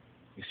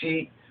 You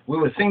see, we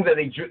would think that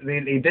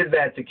they did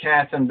that to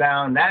cast them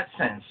down in that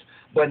sense,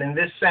 but in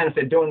this sense,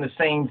 they're doing the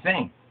same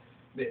thing.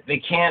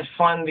 They can't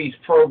fund these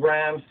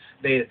programs.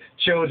 The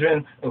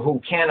children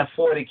who can't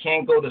afford it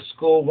can't go to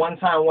school. One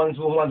time, ones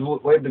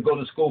were able to go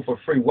to school for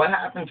free. What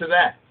happened to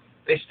that?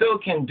 They still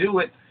can do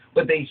it,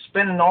 but they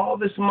spending all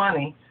this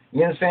money,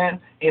 you understand,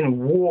 in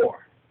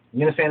war.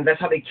 You understand? That's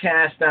how they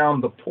cast down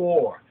the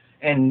poor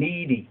and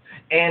needy,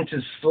 and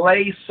to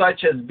slay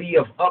such as be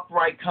of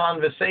upright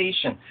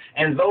conversation,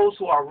 and those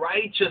who are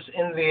righteous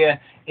in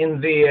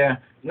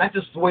their not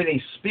just the way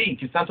they speak.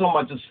 It's not talking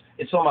about just.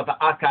 It's talking about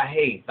the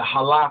akaheh, the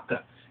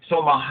halakha. It's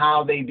talking about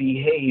how they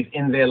behave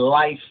in their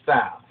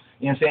lifestyle.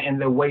 You understand? In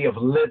their way of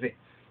living.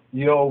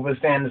 You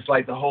understand? It's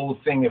like the whole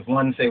thing. If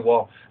one say,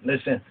 "Well,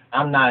 listen,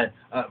 I'm not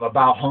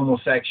about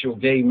homosexual,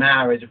 gay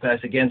marriage because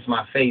that's against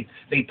my faith,"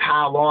 they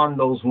pile on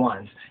those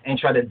ones and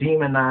try to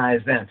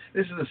demonize them.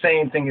 This is the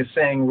same thing as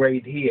saying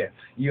right here.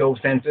 You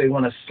understand? They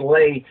want to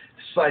slay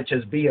such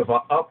as be of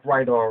an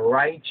upright or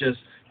righteous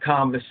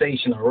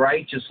conversation, a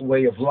righteous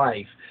way of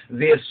life.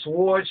 Their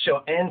sword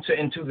shall enter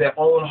into their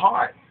own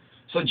heart.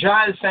 So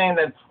JAH is saying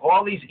that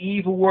all these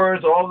evil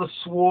words, all the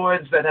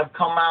swords that have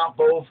come out,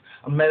 both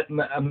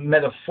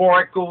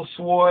metaphorical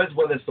swords,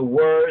 whether it's the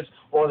words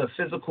or the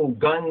physical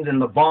guns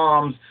and the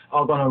bombs,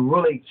 are going to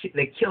really,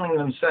 they're killing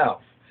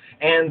themselves.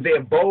 And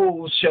their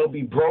bows shall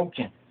be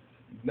broken.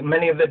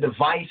 Many of the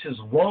devices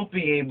won't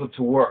be able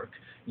to work.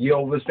 You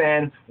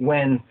understand?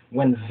 When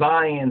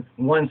Zion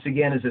once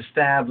again is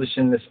established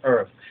in this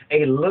earth.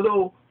 A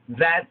little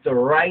that the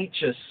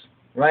righteous,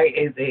 right,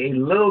 a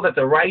little that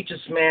the righteous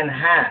man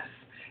hath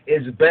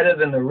is better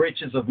than the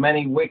riches of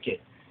many wicked.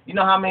 You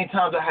know how many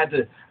times I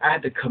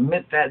had to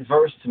commit that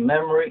verse to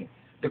memory?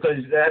 Because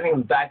I think it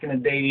was back in the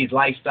day, these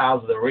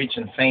lifestyles of the rich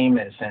and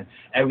famous and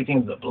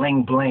everything was a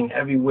bling bling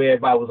everywhere.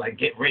 Everybody was like,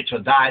 get rich or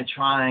die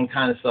trying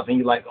kind of stuff. And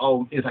you're like,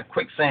 oh, it's like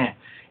quicksand.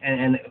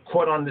 And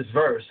caught on this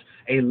verse,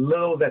 a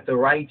little that a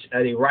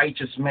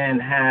righteous man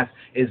hath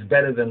is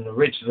better than the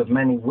riches of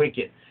many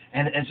wicked.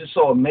 And it's just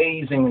so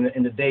amazing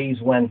in the days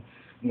when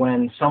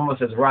some of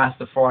us as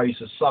Rastafari used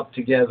to sup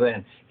together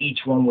and each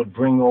one would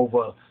bring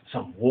over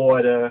some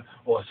water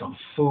or some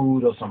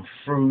food or some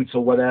fruits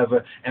or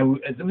whatever, and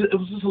it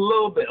was just a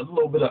little bit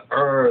of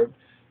herb,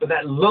 but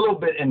that little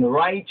bit in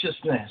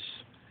righteousness,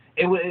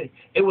 it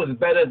was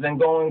better than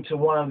going to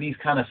one of these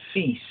kind of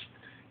feasts,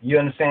 you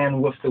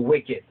understand, with the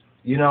wicked,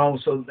 you know.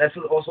 So that's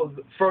also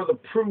further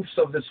proofs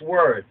of this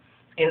word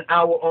in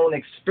our own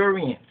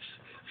experience.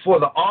 For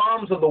the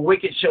arms of the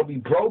wicked shall be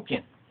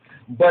broken,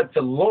 but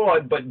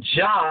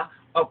JAH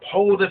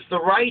upholdeth the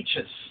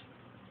righteous.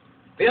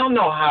 They don't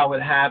know how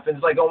it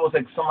happens. Like almost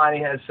like somebody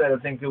had said, I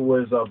think it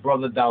was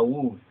Brother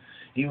Dawood.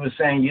 He was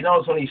saying, you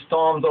notice when these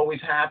storms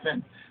always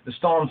happen, the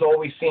storms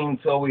always seem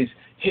to always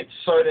hit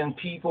certain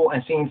people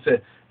and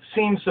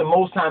seems to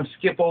most times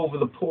skip over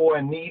the poor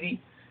and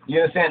needy.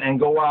 You understand? And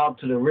go out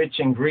to the rich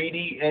and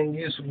greedy, and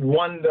you just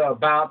wonder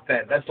about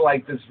that. That's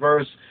like this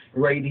verse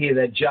right here,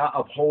 that JAH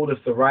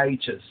upholdeth the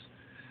righteous.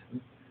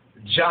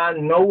 JAH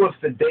knoweth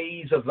the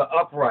days of the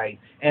upright,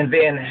 and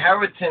their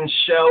inheritance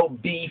shall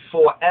be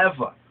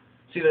forever.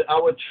 See, that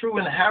our true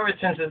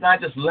inheritance is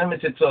not just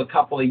limited to a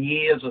couple of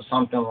years or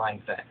something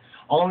like that.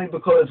 Only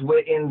because we're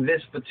in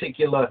this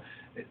particular,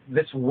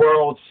 this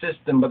world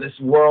system, but this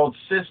world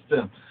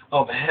system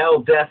of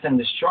hell, death, and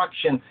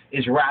destruction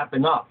is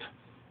wrapping up.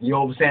 You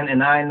know what I'm saying?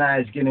 And I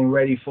is getting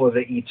ready for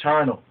the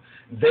eternal.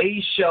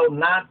 They shall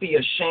not be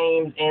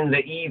ashamed in the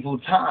evil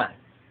time.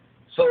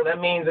 So that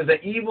means there's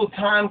an evil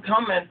time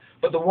coming,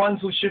 but the ones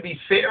who should be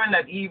fearing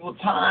that evil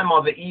time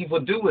are the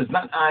evildoers,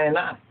 not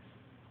I.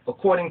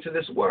 According to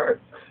this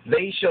word,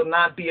 they shall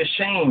not be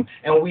ashamed.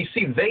 And when we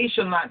see they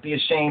shall not be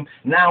ashamed,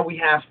 now we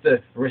have to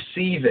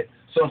receive it.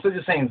 So instead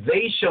of saying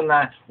they shall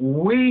not,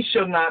 we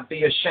shall not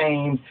be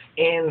ashamed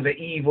in the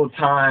evil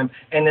time.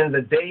 And in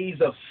the days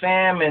of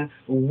famine,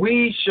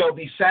 we shall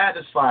be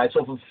satisfied.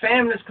 So if a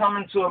famine is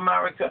coming to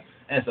America,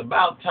 and it's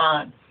about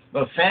time,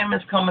 but famine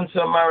is coming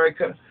to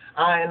America,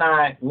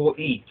 I will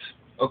eat,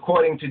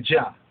 according to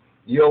JAH.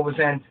 You know what I'm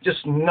saying?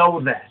 Just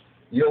know that.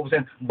 You know what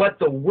I'm saying? But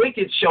the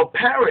wicked shall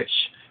perish.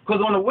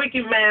 Because when the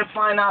wicked man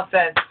find out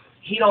that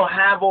he don't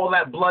have all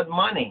that blood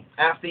money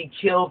after he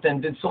killed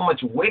and did so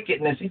much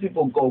wickedness, these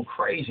people go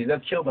crazy. They'll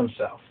kill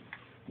themselves.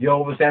 You know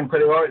what I'm saying?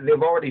 Because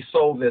they've already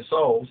sold their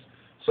souls.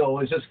 So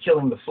it's just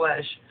killing the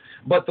flesh.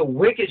 But the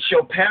wicked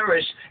shall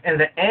perish, and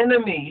the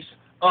enemies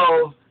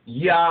of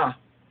Yahweh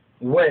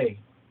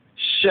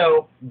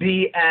shall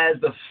be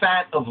as the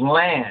fat of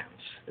lambs.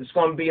 It's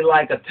going to be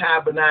like a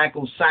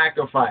tabernacle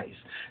sacrifice.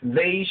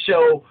 They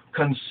shall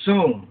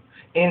consume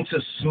into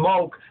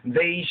smoke.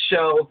 They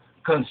shall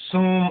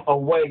consume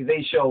away.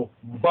 They shall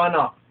burn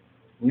up.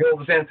 You know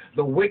what I'm saying?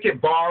 The wicked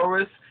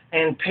borroweth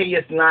and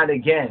payeth not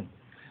again,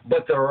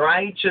 but the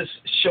righteous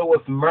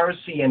showeth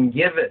mercy and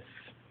giveth.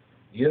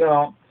 You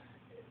know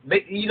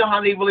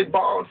how they really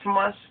borrowed from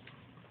us?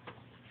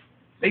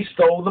 They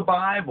stole the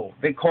Bible.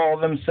 They call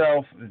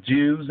themselves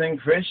Jews and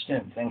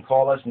Christians and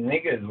call us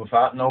niggers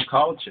without no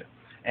culture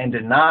and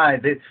deny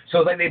that.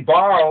 So they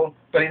borrowed,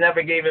 but they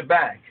never gave it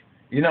back.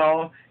 You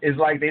know, it's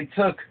like they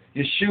took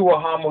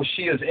Yeshua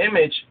HaMoshiach's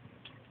image,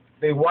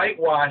 they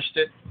whitewashed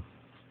it,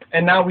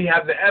 and now we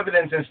have the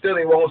evidence, and still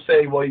they won't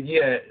say, well,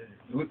 yeah,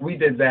 we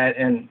did that,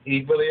 and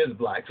he really is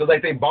black. So it's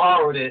like they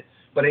borrowed it,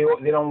 but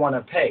they don't want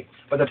to pay.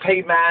 But the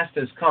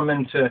paymaster's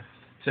coming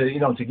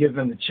to give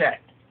them the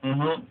check.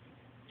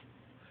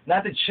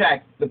 Not the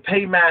check. The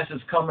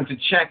paymaster's coming to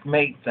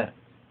checkmate them.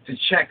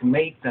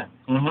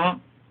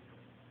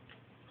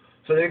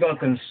 So they're going to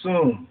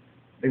consume.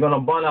 They're going to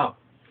burn up.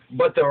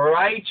 But the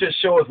righteous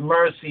showeth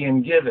mercy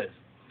and giveth.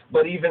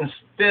 But even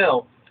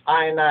still,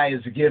 I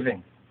is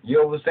giving.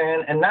 You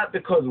understand? And not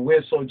because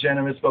we're so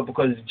generous, but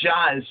because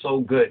JAH is so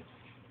good.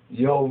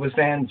 You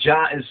understand?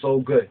 JAH is so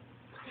good.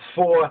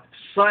 For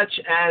such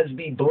as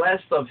be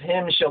blessed of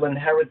him shall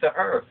inherit the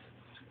earth.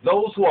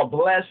 Those who are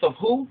blessed of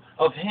who?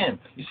 Of him.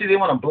 You see, they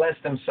want to bless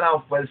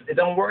themselves, but it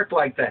don't work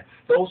like that.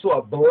 Those who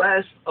are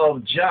blessed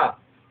of JAH,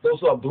 those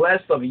who are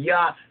blessed of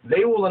Yah,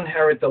 they will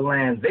inherit the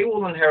land. They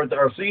will inherit the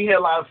earth. So you hear a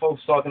lot of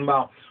folks talking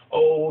about,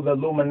 oh, the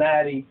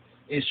Illuminati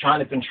is trying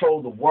to control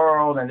the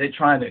world, and they're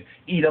trying to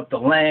eat up the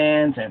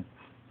lands. And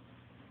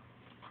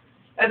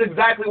that's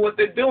exactly what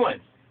they're doing.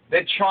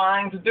 They're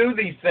trying to do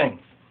these things.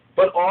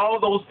 But all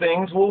those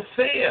things will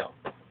fail.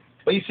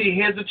 But you see,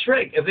 here's the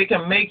trick. If they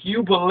can make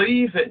you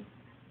believe it,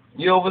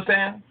 you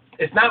understand?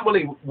 It's not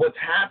really what's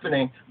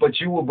happening, but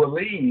you will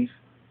believe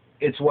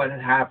it's what's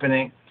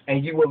happening,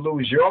 and you will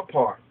lose your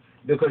part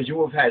because you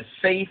have had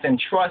faith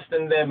and trust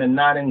in them and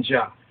not in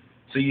JAH.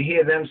 So you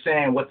hear them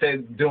saying what they're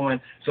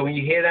doing. So when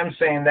you hear them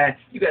saying that,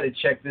 you got to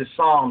check this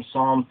Psalm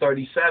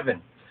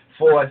 37.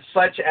 For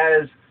such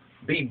as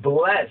be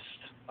blessed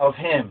of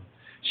him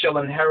shall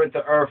inherit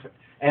the earth,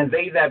 and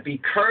they that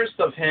be cursed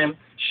of him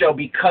shall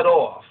be cut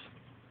off.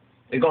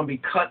 They're going to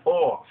be cut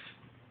off.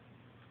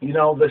 You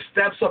know, the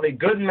steps of a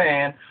good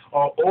man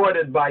are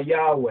ordered by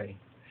Yahweh,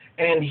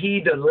 and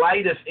he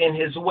delighteth in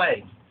his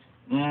way.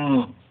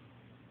 The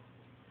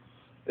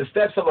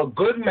steps of a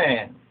good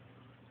man,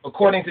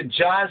 according to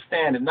JAH's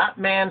standard, not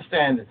man's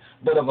standard,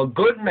 but of a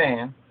good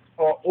man,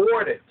 are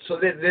ordered. So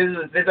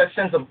there's a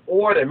sense of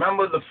order.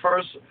 Remember, the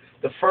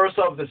first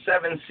of the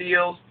 7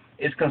 seals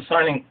is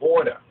concerning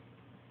order.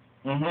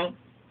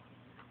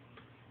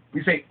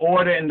 We say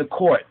order in the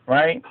court,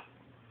 right?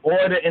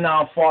 Order in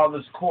our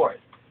Father's court.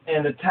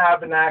 In the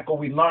tabernacle,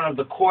 we learn of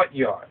the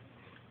courtyard.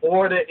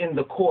 Order in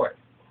the court.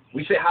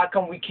 We say, how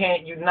come we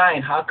can't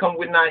unite? How come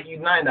we're not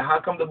united?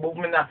 How come the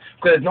movement not?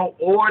 Because there's no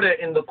order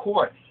in the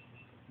court.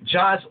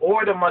 JAH's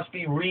order must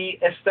be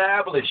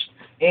reestablished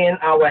in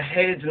our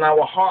heads and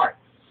our heart.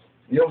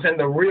 You know what I'm saying?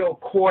 The real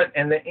court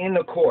and the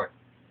inner court.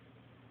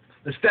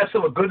 The steps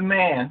of a good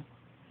man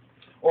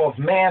or of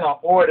man are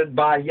ordered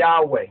by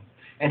Yahweh,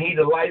 and he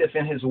delighteth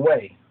in his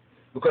way.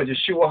 Because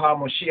Yeshua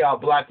HaMoshiach, our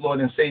black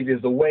Lord and Savior,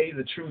 is the way,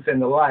 the truth, and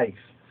the life.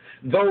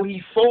 Though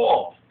he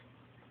fall,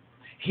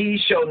 he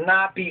shall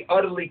not be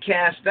utterly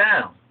cast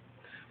down.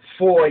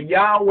 For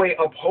Yahweh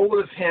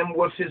upholdeth him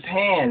with his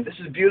hand. This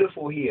is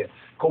beautiful here,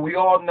 because we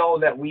all know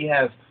that we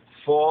have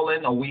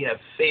fallen or we have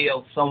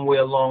failed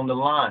somewhere along the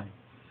line.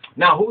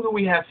 Now, who do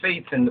we have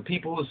faith in? The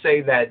people who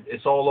say that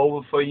it's all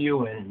over for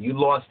you and you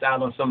lost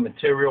out on some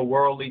material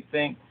worldly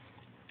thing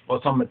or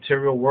some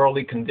material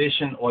worldly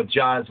condition, or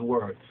JAH's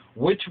word?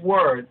 Which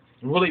word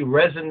really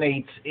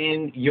resonates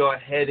in your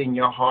head and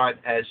your heart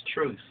as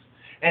truth?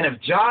 And if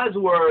JAH's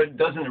word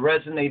doesn't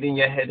resonate in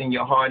your head and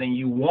your heart and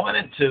you want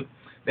it to,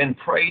 then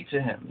pray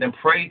to him. Then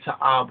pray to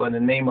Abba in the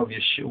name of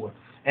Yeshua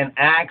and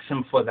ask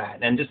him for that,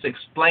 and just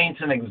explain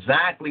to him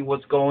exactly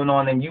what's going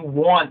on. And you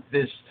want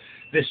this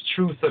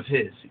truth of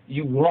his.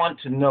 You want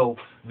to know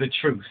the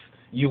truth.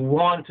 You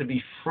want to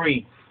be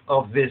free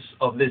of this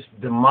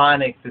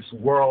demonic, this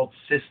world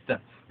system,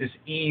 this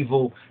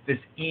evil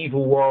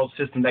world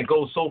system that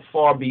goes so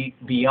far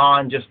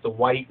beyond just the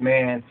white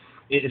man.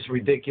 It is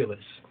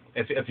ridiculous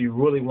if you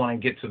really want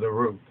to get to the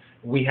root.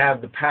 We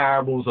have the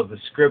parables of the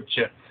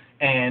scripture,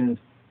 and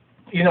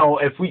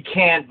if we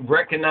can't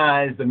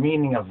recognize the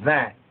meaning of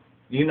that,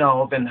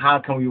 then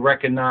how can we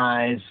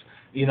recognize,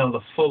 the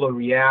fuller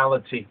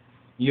reality,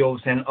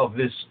 of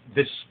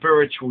this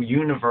spiritual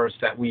universe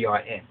that we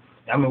are in?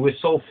 I mean, we're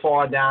so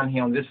far down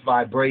here on this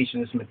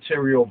vibration, this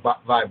material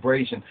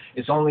vibration.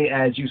 It's only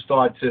as you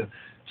start to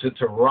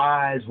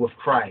rise with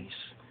Christ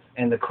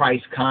and the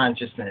Christ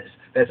consciousness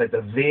that's like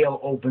the veil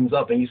opens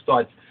up and you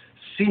start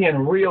seeing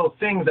real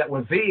things that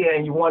were there,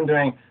 and you're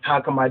wondering, how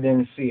come I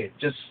didn't see it?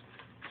 Just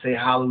say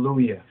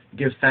hallelujah,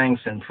 give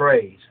thanks and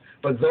praise.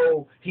 But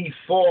though he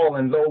fall,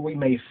 and though we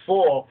may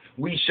fall,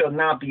 we shall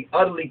not be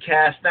utterly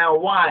cast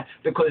down. Why?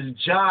 Because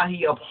Jah,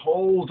 he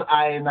upholds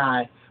I and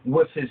I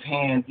with his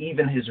hand,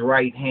 even his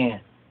right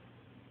hand.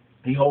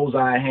 He holds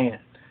our hand.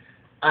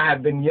 I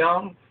have been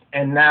young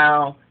and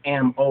now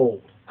am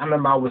old. I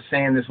remember I was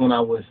saying this when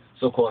I was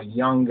so-called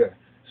younger.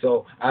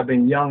 So I've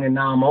been young and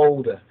now I'm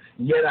older.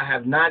 Yet I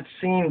have not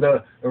seen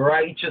the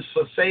righteous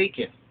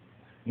forsaken,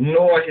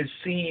 nor his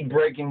seed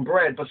breaking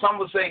bread. But some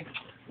will say,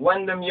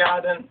 Wendam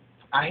Yadon,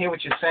 I hear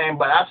what you're saying,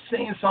 but I've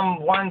seen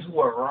some ones who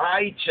were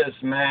righteous,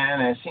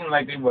 man, and it seemed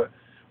like they were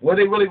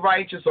they really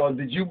righteous, or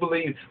did you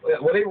believe,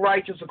 were they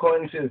righteous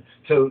according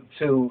to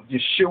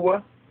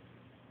Yeshua?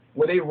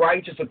 Were they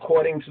righteous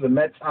according to the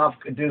Metzaf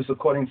Kadus,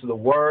 according to the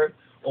word?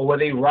 Or were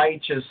they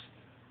righteous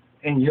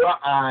in your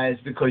eyes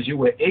because you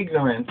were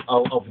ignorant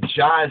of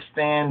Jah's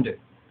standard?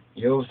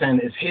 You know what I'm saying?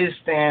 It's his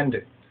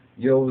standard.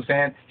 You know what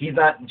I'm saying?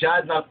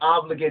 Jah's not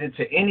obligated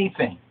to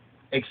anything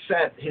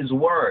except his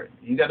word.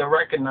 You got to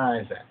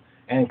recognize that.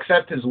 And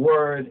accept his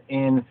word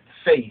in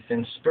faith,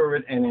 in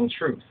spirit, and in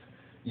truth.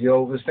 You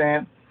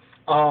understand?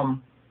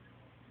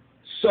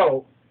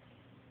 So,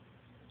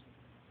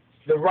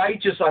 the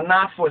righteous are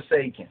not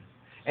forsaken.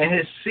 And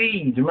his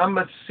seed,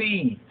 remember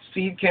seed.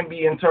 Seed can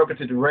be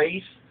interpreted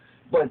race,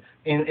 but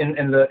in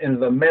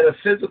the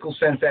metaphysical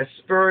sense, that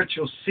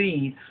spiritual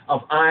seed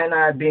of I and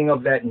I being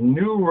of that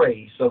new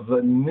race, of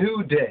the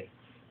new day.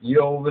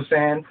 You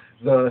understand?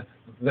 The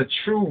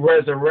true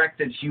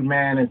resurrected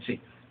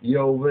humanity.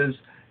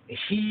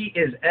 He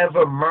is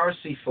ever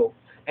merciful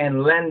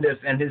and lendeth,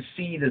 and his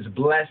seed is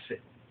blessed.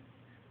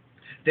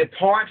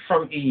 Depart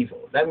from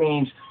evil. That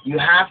means you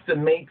have to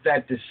make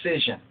that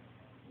decision.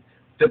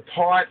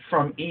 Depart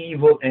from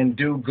evil and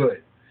do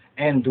good,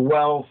 and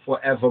dwell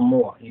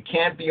forevermore. You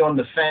can't be on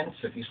the fence.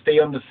 If you stay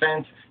on the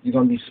fence, you're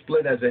going to be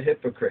split as a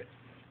hypocrite.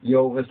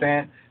 You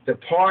understand?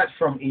 Depart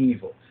from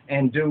evil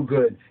and do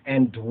good,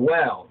 and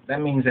dwell.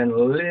 That means and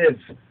live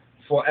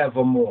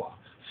forevermore.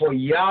 For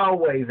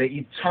Yahweh, the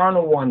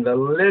eternal one, the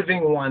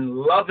living one,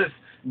 loveth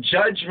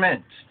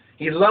judgment.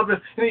 He loveth.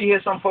 You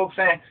hear some folks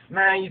saying,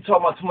 man, you talk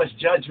about too much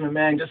judgment,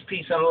 man, just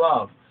peace and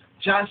love.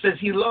 John says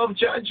he loved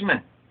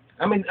judgment.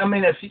 I mean,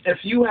 if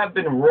you have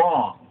been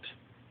wronged,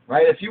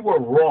 right, if you were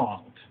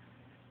wronged,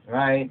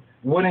 right,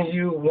 wouldn't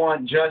you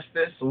want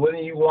justice?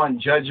 Wouldn't you want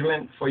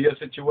judgment for your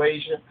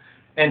situation?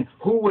 And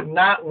who would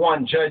not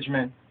want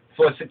judgment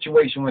for a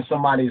situation when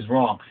somebody's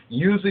wrong?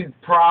 Usually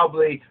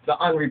probably the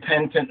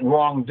unrepentant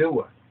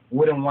wrongdoer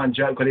wouldn't want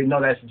judgment because they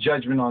know that's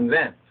judgment on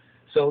them.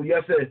 So you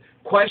have to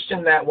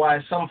question that, why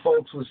some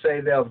folks will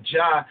say they're of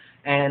Jah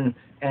and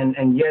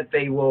yet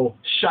they will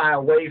shy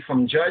away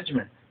from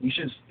judgment. They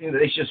should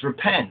just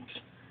repent.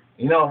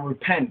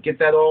 Repent. Get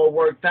that all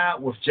worked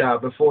out with Jah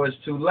before it's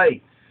too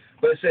late.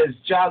 But it says,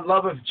 Jah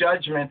loveth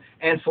judgment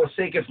and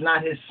forsaketh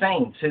not his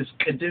saints, his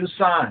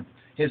Kedusan,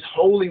 his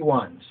holy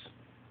ones.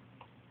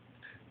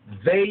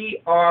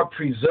 They are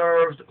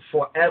preserved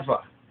forever.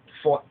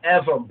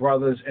 Forever,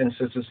 brothers and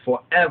sisters,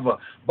 forever.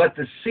 But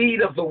the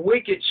seed of the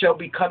wicked shall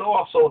be cut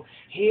off. So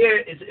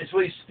here it's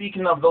really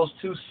speaking of those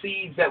two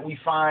seeds that we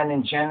find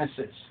in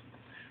Genesis.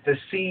 The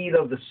seed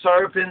of the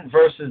serpent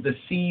versus the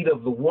seed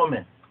of the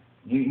woman.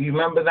 You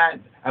remember that?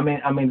 I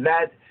mean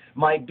that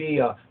might be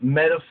a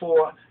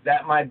metaphor.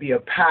 That might be a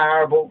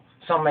parable.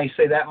 Some may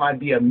say that might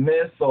be a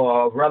myth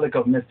or a relic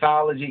of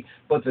mythology.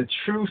 But the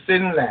truth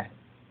in that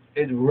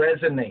it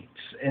resonates,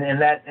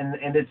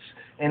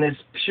 and its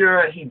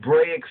pure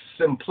Hebraic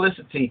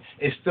simplicity,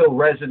 it still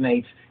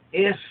resonates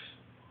if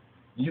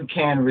you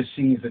can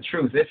receive the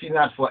truth. If you're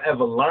not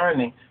forever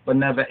learning but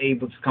never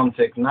able to come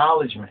to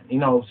acknowledgement. You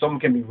know,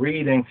 someone can be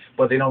reading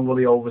but they don't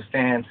really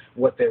understand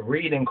what they're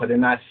reading because they're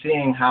not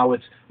seeing how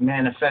it's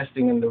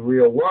manifesting in the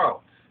real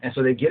world. And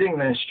so they're getting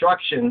the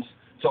instructions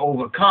to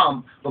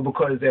overcome, but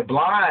because they're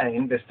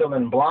blind, they're still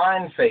in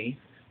blind faith,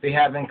 they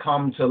haven't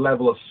come to a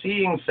level of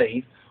seeing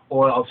faith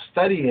or of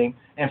studying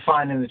and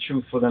finding the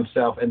truth for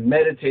themselves and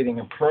meditating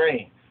and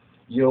praying.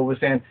 You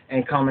understand?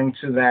 And coming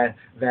to that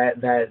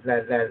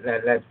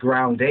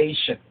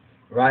groundation,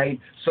 right?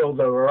 So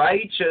the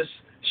righteous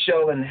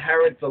shall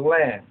inherit the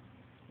land,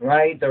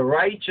 right? The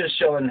righteous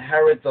shall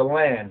inherit the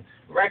land.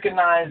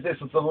 Recognize this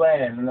as the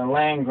land and the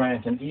land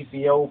grant in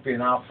Ethiopia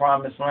and our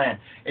promised land.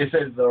 It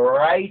says the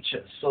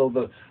righteous. So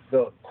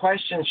the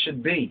question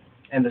should be,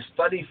 and the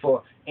study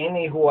for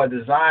any who are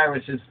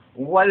desirous is,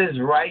 what is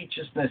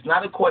righteousness?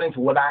 Not according to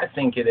what I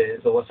think it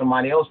is or what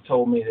somebody else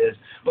told me it is,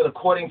 but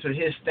according to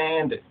his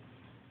standard.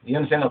 You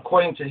understand?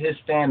 According to his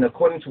standard,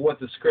 according to what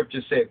the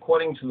scriptures say,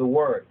 according to the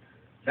word.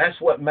 That's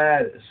what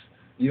matters.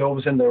 You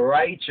understand? The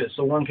righteous,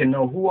 so one can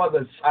know who are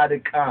the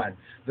tzaddikan.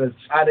 The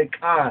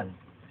tzaddikan,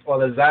 or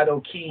the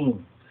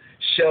zadokim,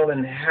 shall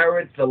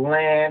inherit the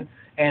land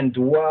and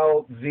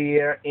dwell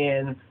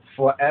therein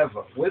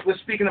forever. We're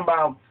speaking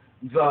about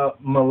the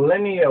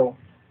millennial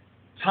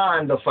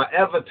time, the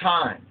forever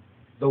time,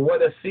 the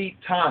what-a-seat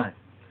time.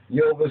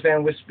 You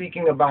understand? We're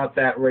speaking about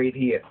that right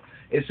here.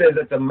 It says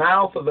that the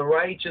mouth of the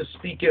righteous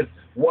speaketh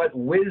what?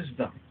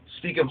 Wisdom.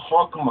 Speaketh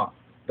chokmah.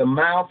 The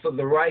mouth of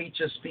the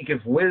righteous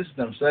speaketh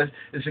wisdom. So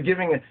it's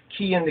giving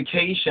key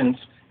indications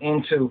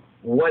into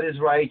what is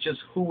righteous,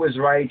 who is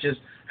righteous,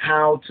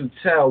 how to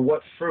tell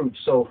what fruit.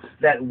 So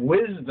that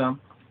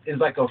wisdom is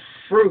like a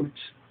fruit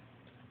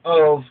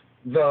of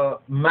the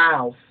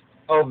mouth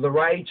of the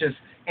righteous,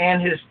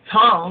 and his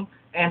tongue,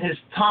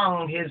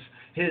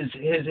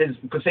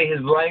 we could say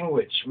his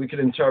language, we could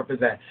interpret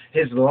that.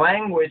 His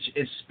language,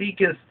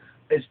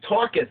 it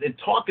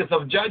talketh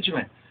of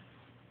judgment.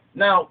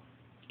 Now,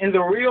 in the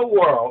real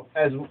world,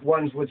 as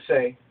ones would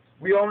say,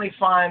 we only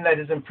find that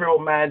His Imperial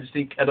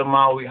Majesty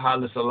Kedamawi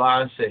Haile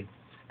Selassie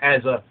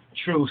as a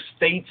true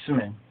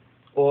statesman,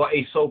 or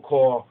a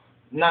so-called,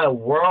 not a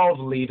world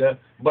leader,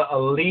 but a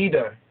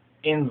leader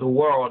in the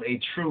world. A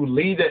true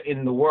leader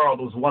in the world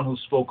was one who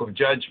spoke of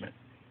judgment.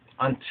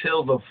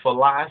 Until the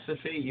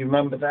philosophy, you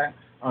remember that?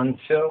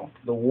 Until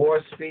the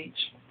war speech.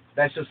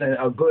 That's just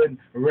a good,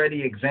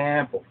 ready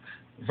example.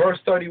 Verse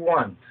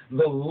 31,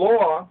 the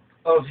law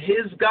of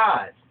his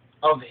God,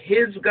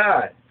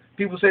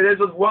 People say there's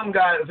just one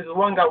God. If there's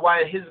one God,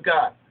 why his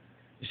God?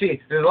 You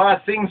see, there's a lot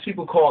of things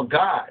people call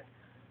God.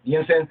 You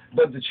understand?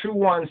 But the true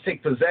ones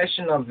take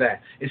possession of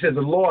that. It says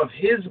the law of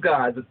his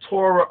God, the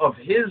Torah of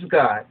his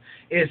God,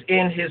 is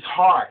in his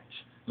heart.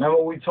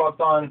 Remember we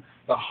talked on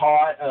the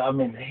heart,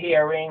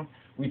 hearing.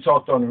 We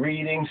talked on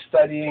reading,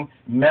 studying,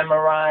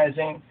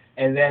 memorizing,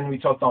 and then we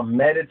talked on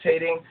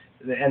meditating.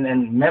 And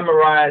then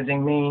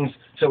memorizing means,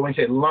 so when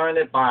you say learn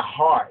it by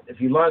heart,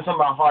 if you learn something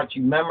by heart,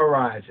 you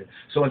memorize it.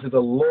 So it's the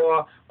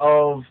law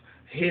of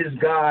his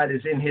God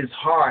is in his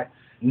heart.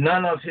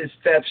 None of his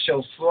steps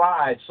shall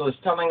slide. So it's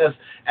telling us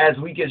as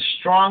we get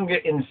stronger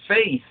in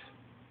faith,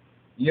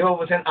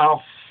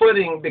 our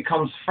footing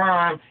becomes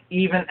firm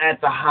even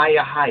at the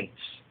higher heights.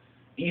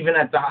 Even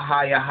at the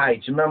higher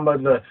heights. Remember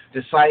the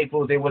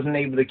disciples, they wasn't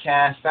able to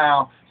cast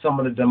out some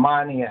of the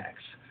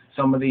demoniacs,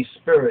 some of these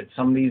spirits,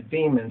 some of these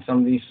demons, some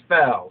of these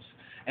spells.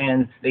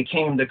 And they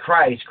came to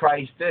Christ.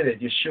 Christ did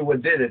it.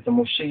 Yeshua did it. The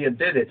Moshiach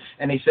did it.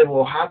 And they said,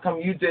 well, how come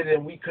you did it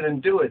and we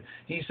couldn't do it?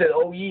 He said,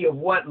 oh, ye of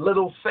what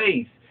little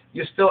faith.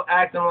 You're still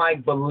acting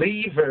like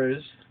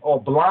believers or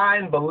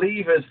blind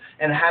believers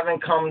and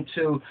haven't come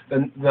to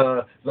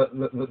the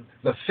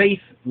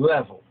faith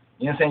level.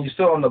 You know what I'm saying? You're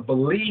still on the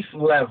belief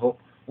level,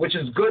 which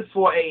is good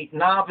for a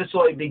novice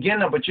or a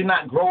beginner, but you're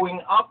not growing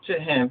up to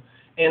him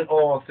in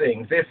all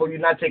things. Therefore, you're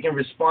not taking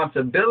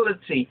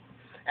responsibility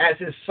as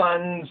his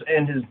sons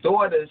and his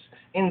daughters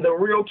in the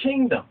real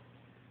kingdom.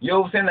 You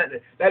understand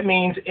that? That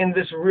means in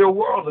this real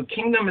world, the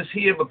kingdom is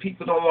here, but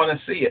people don't want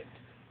to see it.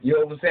 You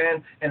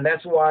understand? And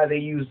that's why they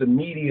use the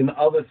media and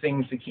other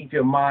things to keep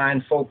your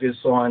mind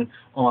focused on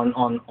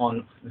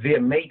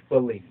their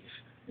make-believe,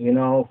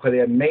 because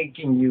they're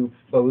making you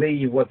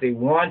believe what they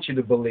want you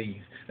to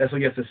believe. That's why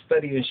you have to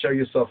study and show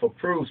yourself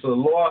approved. So the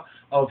law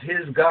of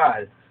his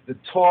God, the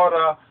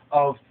Torah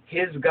of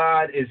his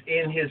God is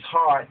in his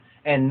heart,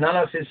 and none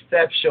of his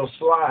steps shall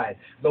slide.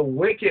 The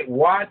wicked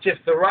watcheth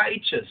the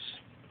righteous.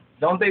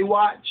 Don't they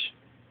watch?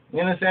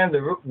 You understand?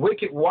 The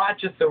wicked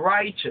watcheth the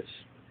righteous.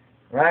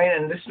 Right?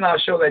 And this now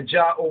show that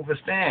JAH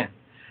overstand.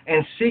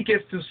 And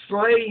seeketh to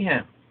slay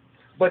him.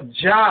 But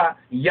JAH,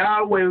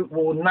 Yahweh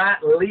will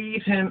not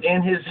leave him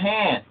in his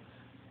hand.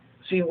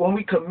 See, when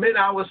we commit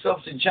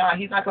ourselves to JAH,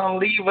 he's not going to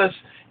leave us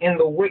in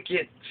the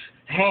wicked's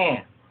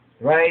hand.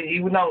 Right?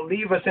 He will not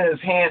leave us in his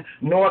hand,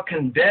 nor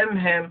condemn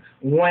him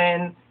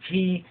when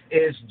he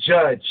is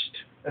judged.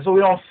 And so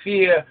we don't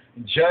fear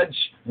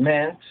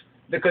judgment,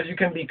 because you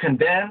can be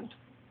condemned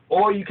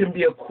or you can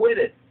be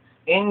acquitted.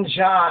 In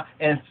JAH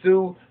and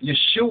through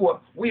Yeshua,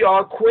 we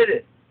are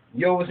acquitted.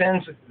 You know what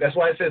I'm saying? That's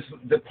why it says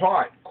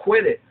depart,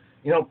 quit it.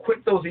 You know,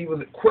 quit those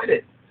evils, quit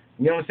it.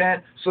 You know what I'm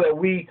saying? So that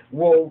we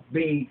will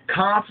be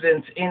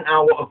confident in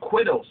our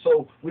acquittal.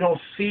 So we don't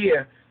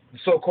fear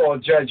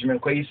so-called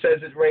judgment. Because he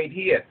says it right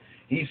here.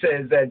 He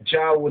says that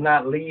JAH will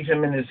not leave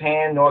him in his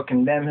hand nor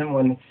condemn him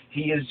when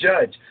he is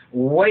judged.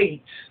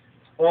 Wait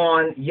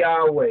on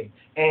Yahweh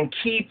and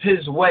keep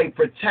his way,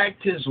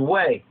 protect his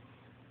way.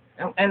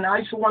 And I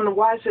used to wonder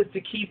why it says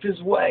to keep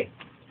his way.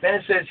 Then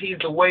it says he's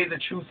the way, the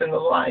truth, and the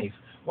life.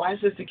 Why it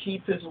says to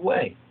keep his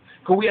way?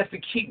 Because we have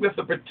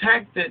to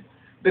protect it,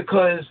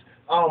 because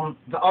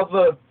the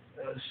other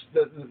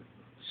the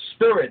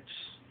spirits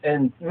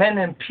and men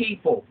and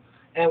people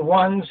and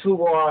ones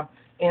who are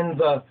in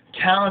the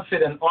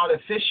counterfeit and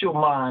artificial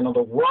mind or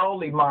the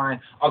worldly mind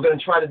are going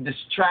to try to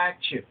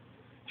distract you.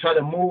 Try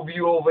to move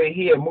you over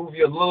here, move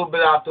you a little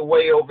bit out the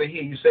way over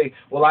here. You say,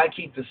 well, I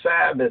keep the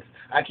Sabbath.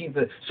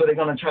 So they're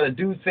going to try to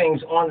do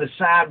things on the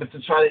Sabbath to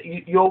try to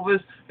eat you over,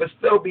 but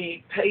still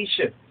be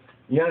patient.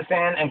 You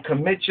understand? And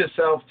commit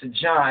yourself to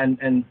JAH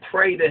and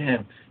pray to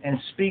him and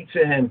speak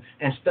to him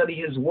and study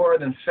his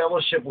word and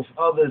fellowship with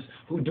others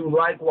who do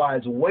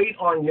likewise. Wait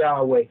on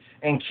Yahweh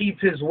and keep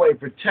his way,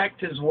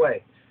 protect his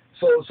way.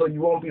 So you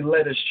won't be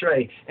led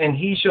astray. And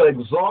he shall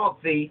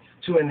exalt thee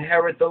to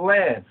inherit the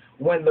land.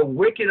 When the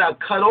wicked are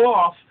cut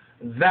off,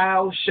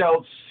 thou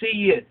shalt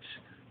see it.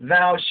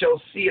 Thou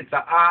shalt see it. The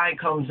eye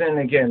comes in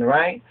again,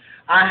 right?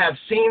 I have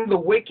seen the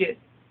wicked.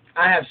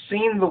 I have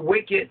seen the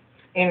wicked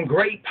in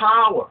great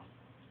power.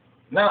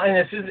 Now, and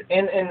this is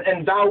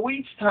in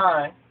David's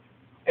time,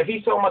 if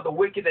he's talking about the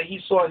wicked that he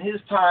saw in his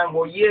time,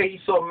 well, yeah, he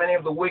saw many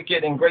of the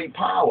wicked in great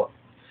power.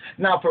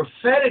 Now,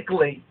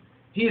 prophetically,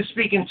 he is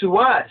speaking to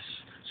us.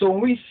 So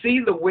when we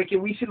see the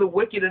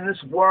wicked in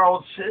this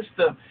world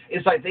system.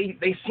 It's like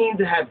they seem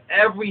to have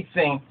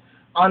everything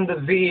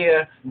under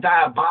their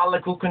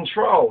diabolical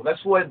control.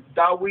 That's what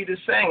David is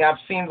saying. I've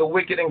seen the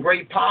wicked in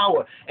great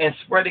power and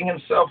spreading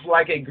himself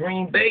like a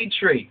green bay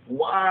tree.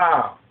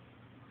 Wow.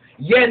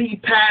 Yet he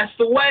passed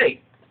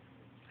away.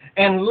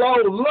 And lo,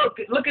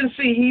 look and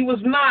see, he was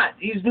not.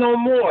 He's no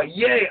more.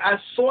 Yea, I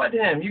sought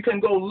him. You can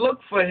go look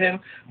for him,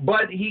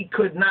 but he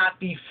could not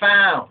be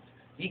found.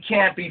 He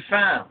can't be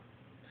found.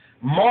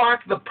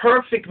 Mark the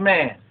perfect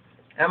man.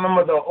 I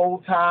remember the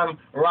old-time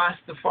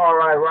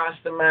Rastafari,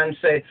 Rastaman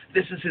say,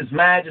 this is his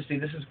majesty,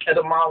 this is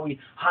Kedamawi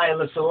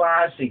Haile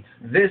Selassie.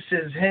 This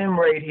is him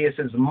right here. It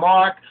says,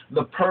 mark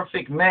the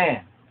perfect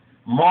man.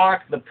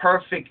 Mark the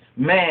perfect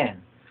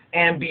man.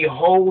 And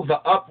behold the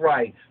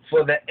upright,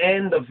 for the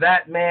end of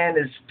that man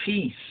is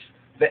peace.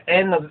 The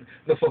end of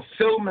the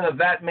fulfillment of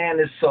that man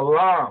is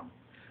salam.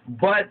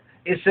 But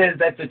it says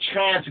that the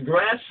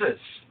transgressors,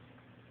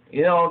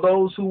 you know,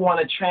 those who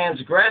want to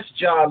transgress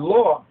JAH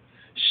law,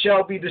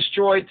 shall be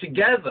destroyed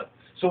together.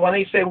 So when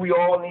they say we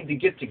all need to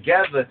get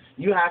together,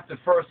 you have to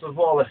first of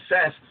all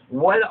assess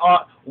what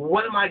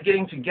am I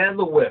getting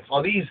together with?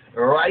 Are these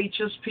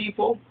righteous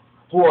people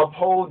who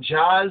uphold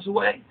JAH's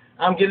way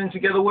I'm getting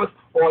together with,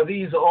 or are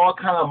these all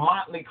kind of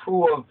motley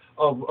crew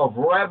of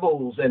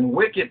rebels and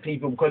wicked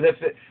people? Because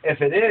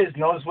if it is,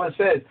 notice what it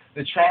says: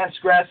 the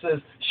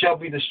transgressors shall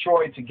be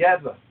destroyed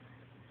together.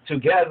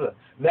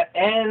 The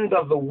end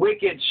of the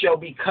wicked shall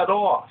be cut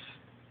off.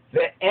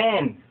 The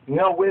end. You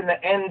know, we're in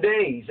the end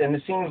days, and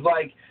it seems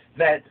like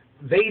that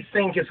they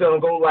think it's going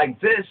to go like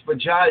this, but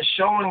JAH is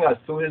showing us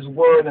through his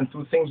word and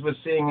through things we're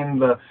seeing in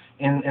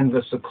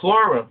the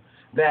Seclorum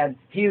that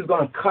he is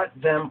going to cut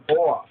them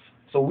off.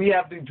 So we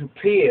have to be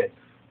prepared.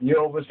 You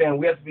know what we're saying?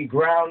 We have to be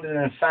grounded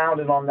and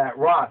founded on that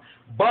rock.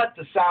 But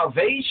the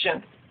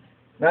salvation,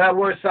 now that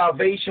word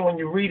salvation, when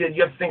you read it,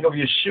 you have to think of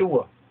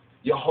Yeshua.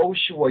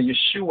 Yehoshua,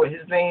 Yeshua,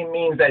 his name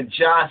means that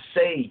JAH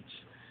saves.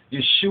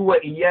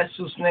 Yeshua,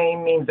 Jesus'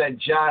 name means that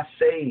JAH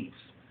saves.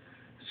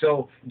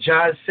 So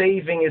JAH's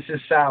saving is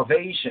his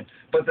salvation.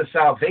 But the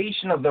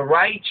salvation of the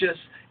righteous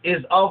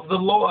is of the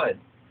Lord.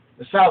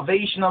 The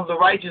salvation of the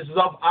righteous is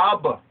of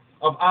Abba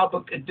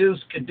Kedus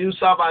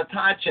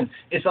Avatachin.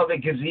 It's of the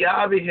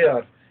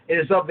Geziavihir. It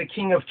is of the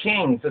King of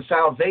Kings. The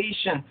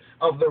salvation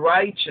of the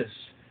righteous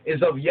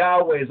is of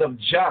Yahweh, is of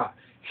JAH.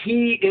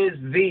 He is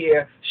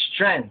their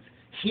strength.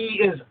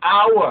 He is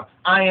our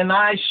I and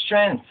I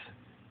strength.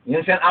 You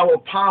understand? Our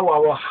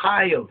power, our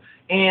heil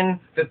in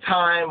the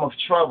time of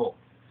trouble.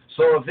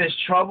 So if there's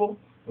trouble,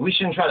 we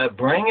shouldn't try to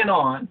bring it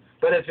on.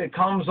 But if it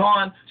comes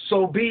on,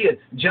 so be it.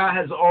 JAH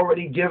has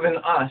already given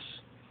us,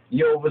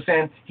 you know what I'm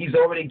saying? He's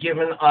already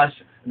given us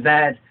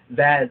that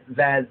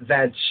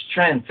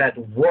strength, that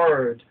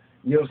word,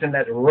 you know what I'm saying,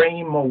 that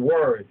Rhema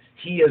word.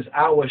 He is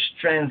our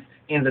strength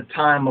in the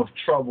time of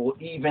trouble,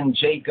 even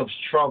Jacob's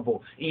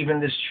trouble, even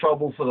this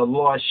trouble for the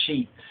lost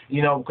sheep.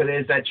 You know, because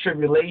there's that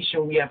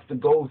tribulation we have to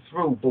go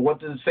through. But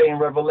what does it say in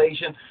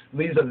Revelation?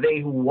 These are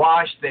they who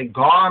wash their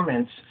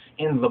garments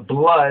in the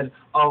blood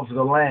of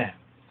the Lamb,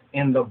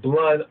 in the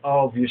blood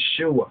of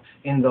Yeshua,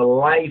 in the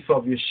life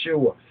of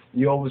Yeshua.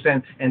 You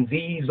understand? And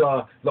these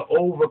are the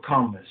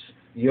overcomers.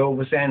 You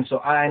understand? So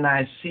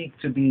I seek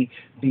to be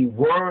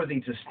worthy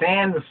to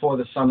stand before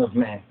the Son of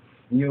Man.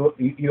 You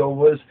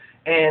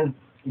and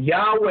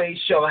Yahweh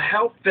shall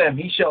help them.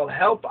 He shall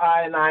help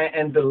I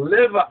and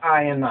deliver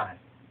I.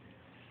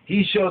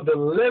 He shall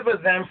deliver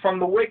them from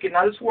the wicked.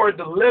 Now, this word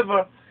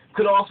deliver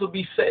could also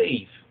be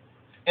save,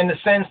 in the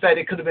sense that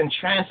it could have been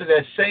translated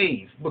as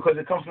save, because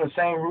it comes from the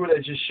same root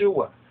as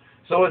Yeshua.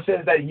 So it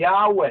says that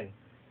Yahweh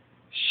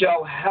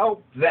shall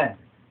help them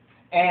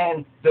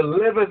and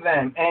deliver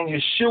them and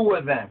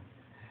Yeshua them.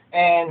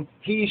 And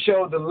he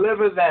shall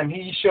deliver them,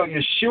 he shall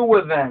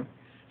Yeshua them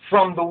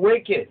from the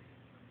wicked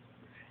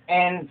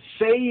and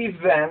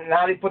save them.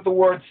 Now they put the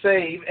word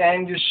save,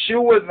 and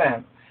Yeshua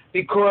them,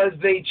 because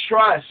they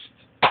trust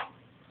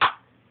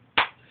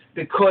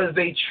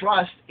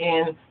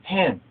in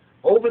him.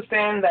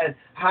 Understand that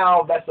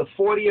how that's the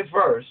 40th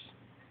verse.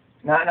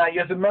 Now you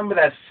have to remember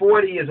that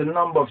 40 is a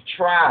number of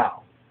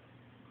trial.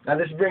 Now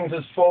this brings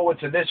us forward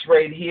to this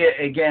right here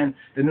again,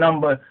 the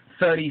number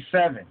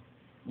 37.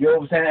 You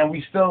understand? And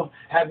we still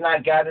have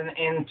not gotten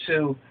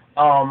into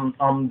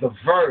the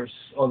verse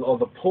or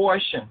the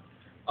portion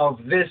of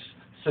this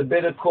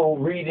sabbatical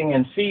reading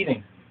and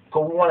feeding,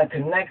 because we want to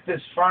connect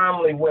this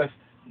firmly with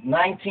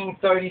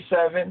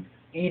 1937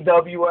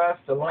 EWF,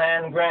 the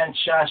land grant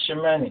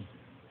Shashamane,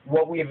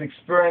 what we have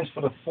experienced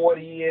for the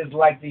 40 years,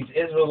 like these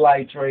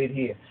Israelites right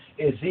here.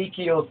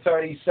 Ezekiel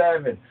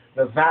 37,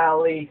 the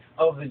valley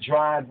of the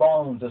dry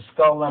bones, the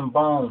skull and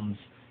bones,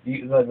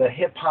 the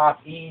hip hop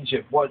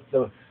Egypt, what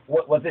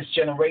this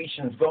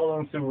generation is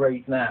going through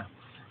right now.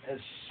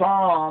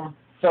 Psalm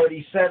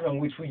 37,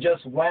 which we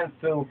just went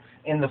through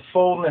in the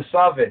fullness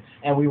of it,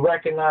 and we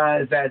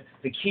recognize that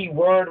the key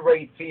word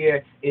right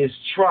there is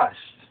trust.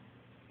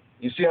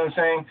 You see what I'm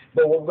saying?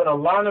 But what we're going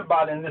to learn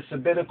about in this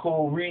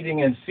sabbatical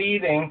reading and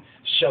feeding,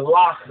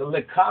 SHLACH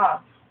LECHA,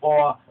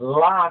 or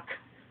Lach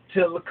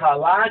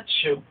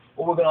Tilkalachu,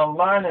 what we're going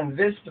to learn in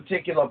this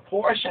particular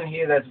portion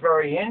here that's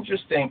very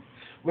interesting,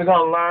 we're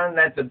going to learn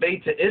that the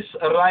Beta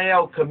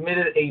Israel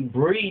committed a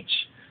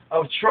breach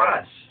of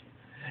trust.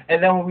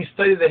 And then when we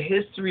study the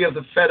history of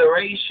the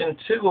Federation,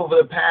 too, over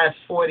the past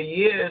 40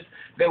 years,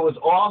 there was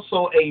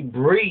also a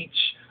breach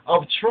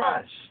of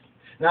trust.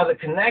 Now, the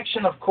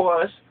connection, of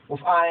course, with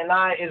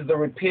I is the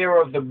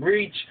repairer of the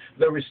breach,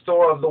 the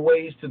restorer of the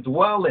ways to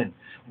dwell in.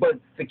 But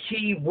the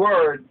key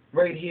word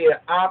right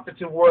here,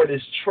 operative word,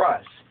 is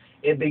trust.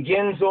 It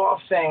begins off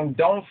saying,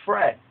 don't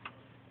fret.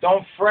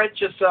 Don't fret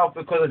yourself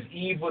because of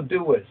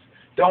evildoers.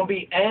 Don't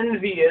be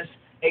envious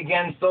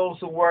against those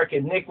who work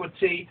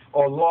iniquity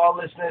or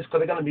lawlessness, because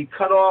they're going to be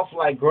cut off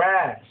like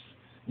grass.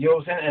 You know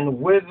what I'm saying? And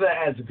wither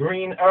as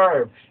green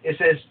herb. It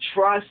says,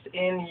 trust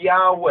in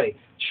Yahweh.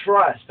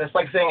 Trust. That's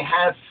like saying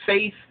have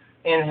faith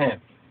in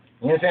him.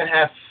 You understand?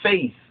 Have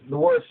faith. The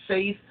word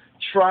faith,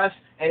 trust,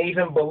 and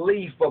even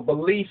belief. But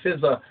belief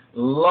is a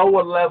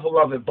lower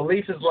level of it.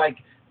 Belief is like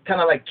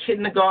kind of like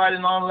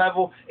kindergarten on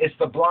level. It's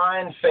the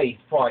blind faith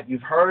part.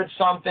 You've heard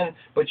something,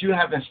 but you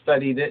haven't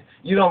studied it.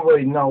 You don't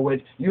really know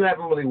it. You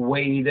haven't really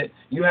weighed it.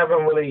 You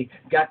haven't really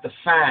got the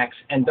facts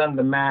and done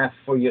the math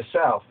for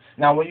yourself.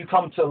 Now, when you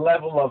come to the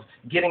level of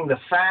getting the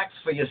facts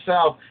for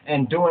yourself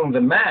and doing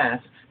the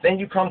math, then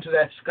you come to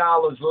that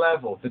scholar's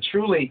level, the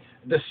truly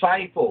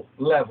disciple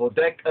level,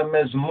 dek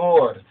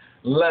mezmor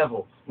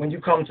level. When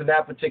you come to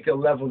that particular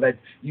level that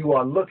you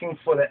are looking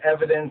for the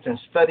evidence and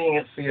studying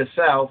it for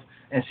yourself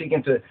and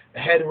seeking to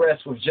head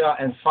rest with JAH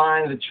and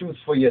find the truth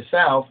for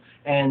yourself,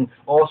 and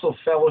also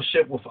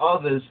fellowship with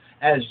others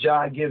as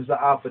JAH gives the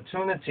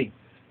opportunity.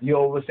 You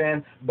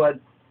understand? But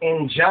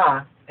in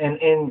JAH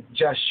and in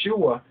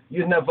Joshua,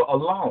 you're never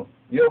alone.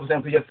 You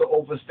understand? Because you have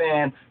to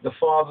understand the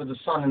Father, the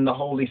Son, and the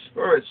Holy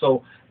Spirit.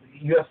 So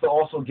you have to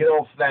also get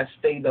off that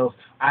state of,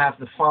 I have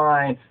to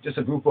find just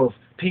a group of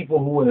people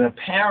who in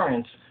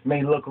appearance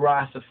may look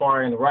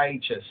Rastafari and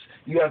righteous.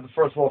 You have to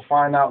first of all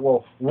find out,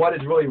 well, what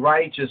is really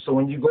righteous? So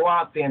when you go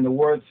out there and the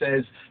word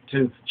says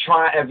to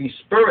try every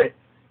spirit,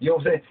 you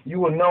understand,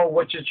 you will know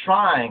what you're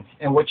trying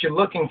and what you're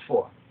looking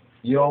for.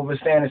 You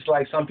understand? It's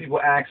like some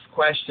people ask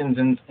questions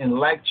in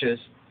lectures,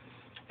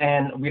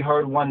 and we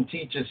heard one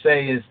teacher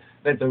say is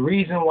that the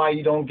reason why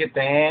you don't get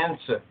the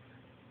answer,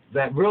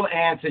 that real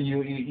answer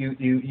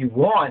you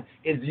want,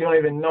 is you don't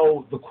even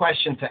know the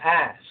question to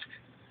ask.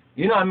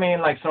 You know what I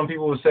mean? Like some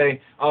people will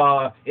say,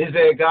 is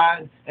there a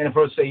God? And the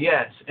person say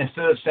yes.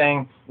 Instead of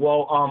saying,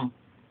 well,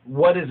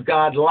 what is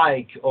God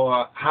like?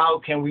 Or how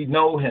can we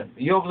know him?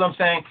 You know what I'm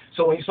saying?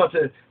 So when you start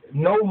to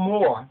know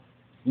more,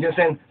 you know what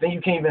I'm saying, then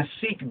you can even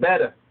seek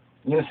better,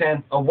 you know what I'm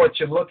saying, of what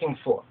you're looking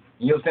for.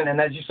 You know what I'm saying?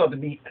 And as you start to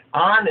be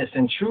honest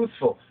and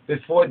truthful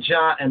before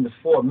JAH and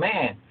before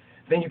man,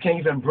 then you can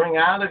even bring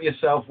out of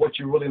yourself what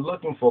you're really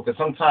looking for. Because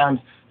sometimes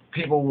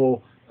people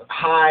will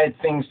hide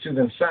things to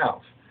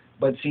themselves.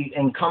 But see,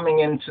 in coming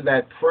into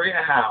that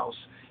prayer house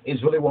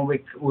is really when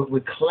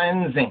we're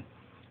cleansing.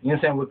 You know what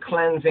I'm saying? We're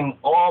cleansing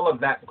all of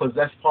that, because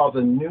that's part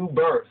of the new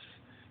birth.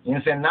 You know what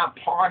I'm saying? Not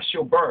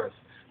partial birth.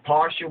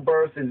 Partial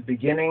birth is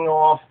beginning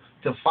off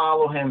to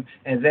follow him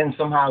and then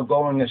somehow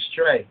going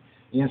astray.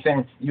 You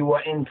understand? You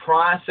are in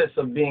process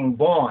of being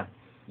born.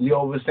 You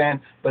understand?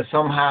 But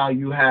somehow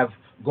you have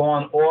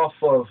gone off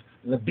of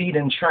the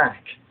beaten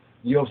track.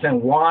 You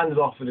understand? Wandered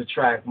off of the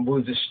track,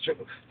 was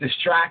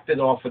distracted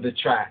off of the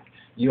track.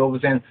 You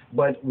understand?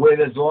 But where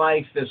there's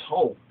life, there's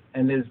hope.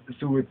 And there's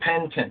through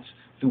repentance,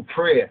 through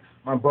prayer,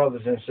 my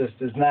brothers and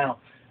sisters. Now,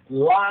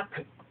 lach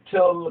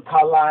til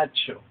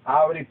kalachu. I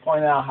already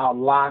pointed out how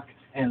lach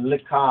and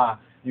lecha,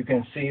 you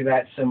can see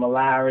that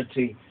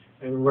similarity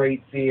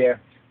right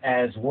there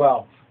as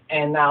well.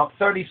 And now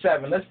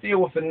 37. Let's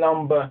deal with the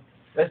number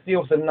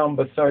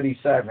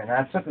 37.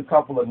 I took a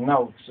couple of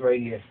notes right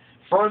here.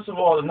 First of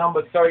all, the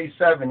number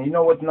 37. You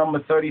know what number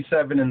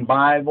 37 in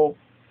Bible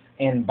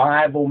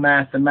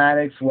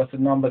mathematics? What's the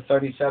number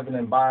 37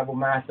 in Bible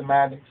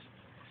mathematics?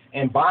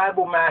 In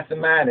Bible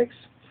mathematics,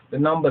 the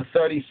number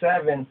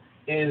 37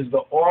 is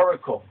the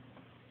oracle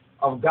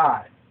of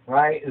God,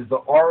 right? Is the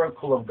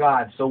oracle of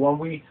God. So when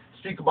we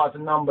speak about the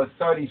number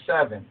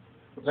 37,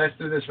 let's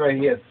do this right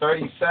here.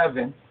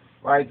 37,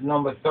 right? The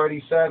number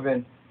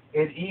 37,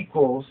 it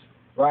equals,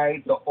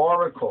 right, the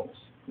oracles.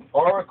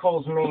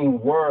 Oracles mean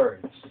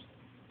words,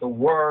 the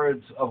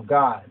words of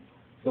God,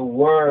 the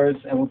words,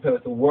 and we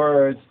put the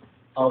words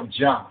of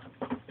John,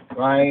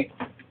 right?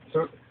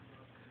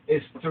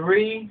 It's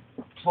 3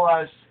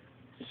 plus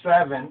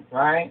 7,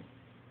 right?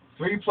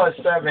 3 plus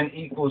 7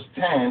 equals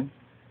 10,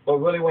 but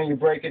really when you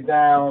break it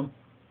down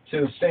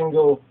to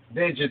single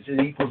digits, it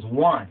equals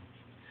 1.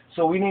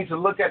 So we need to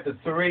look at the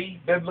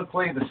 3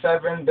 biblically, the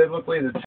 7 biblically, the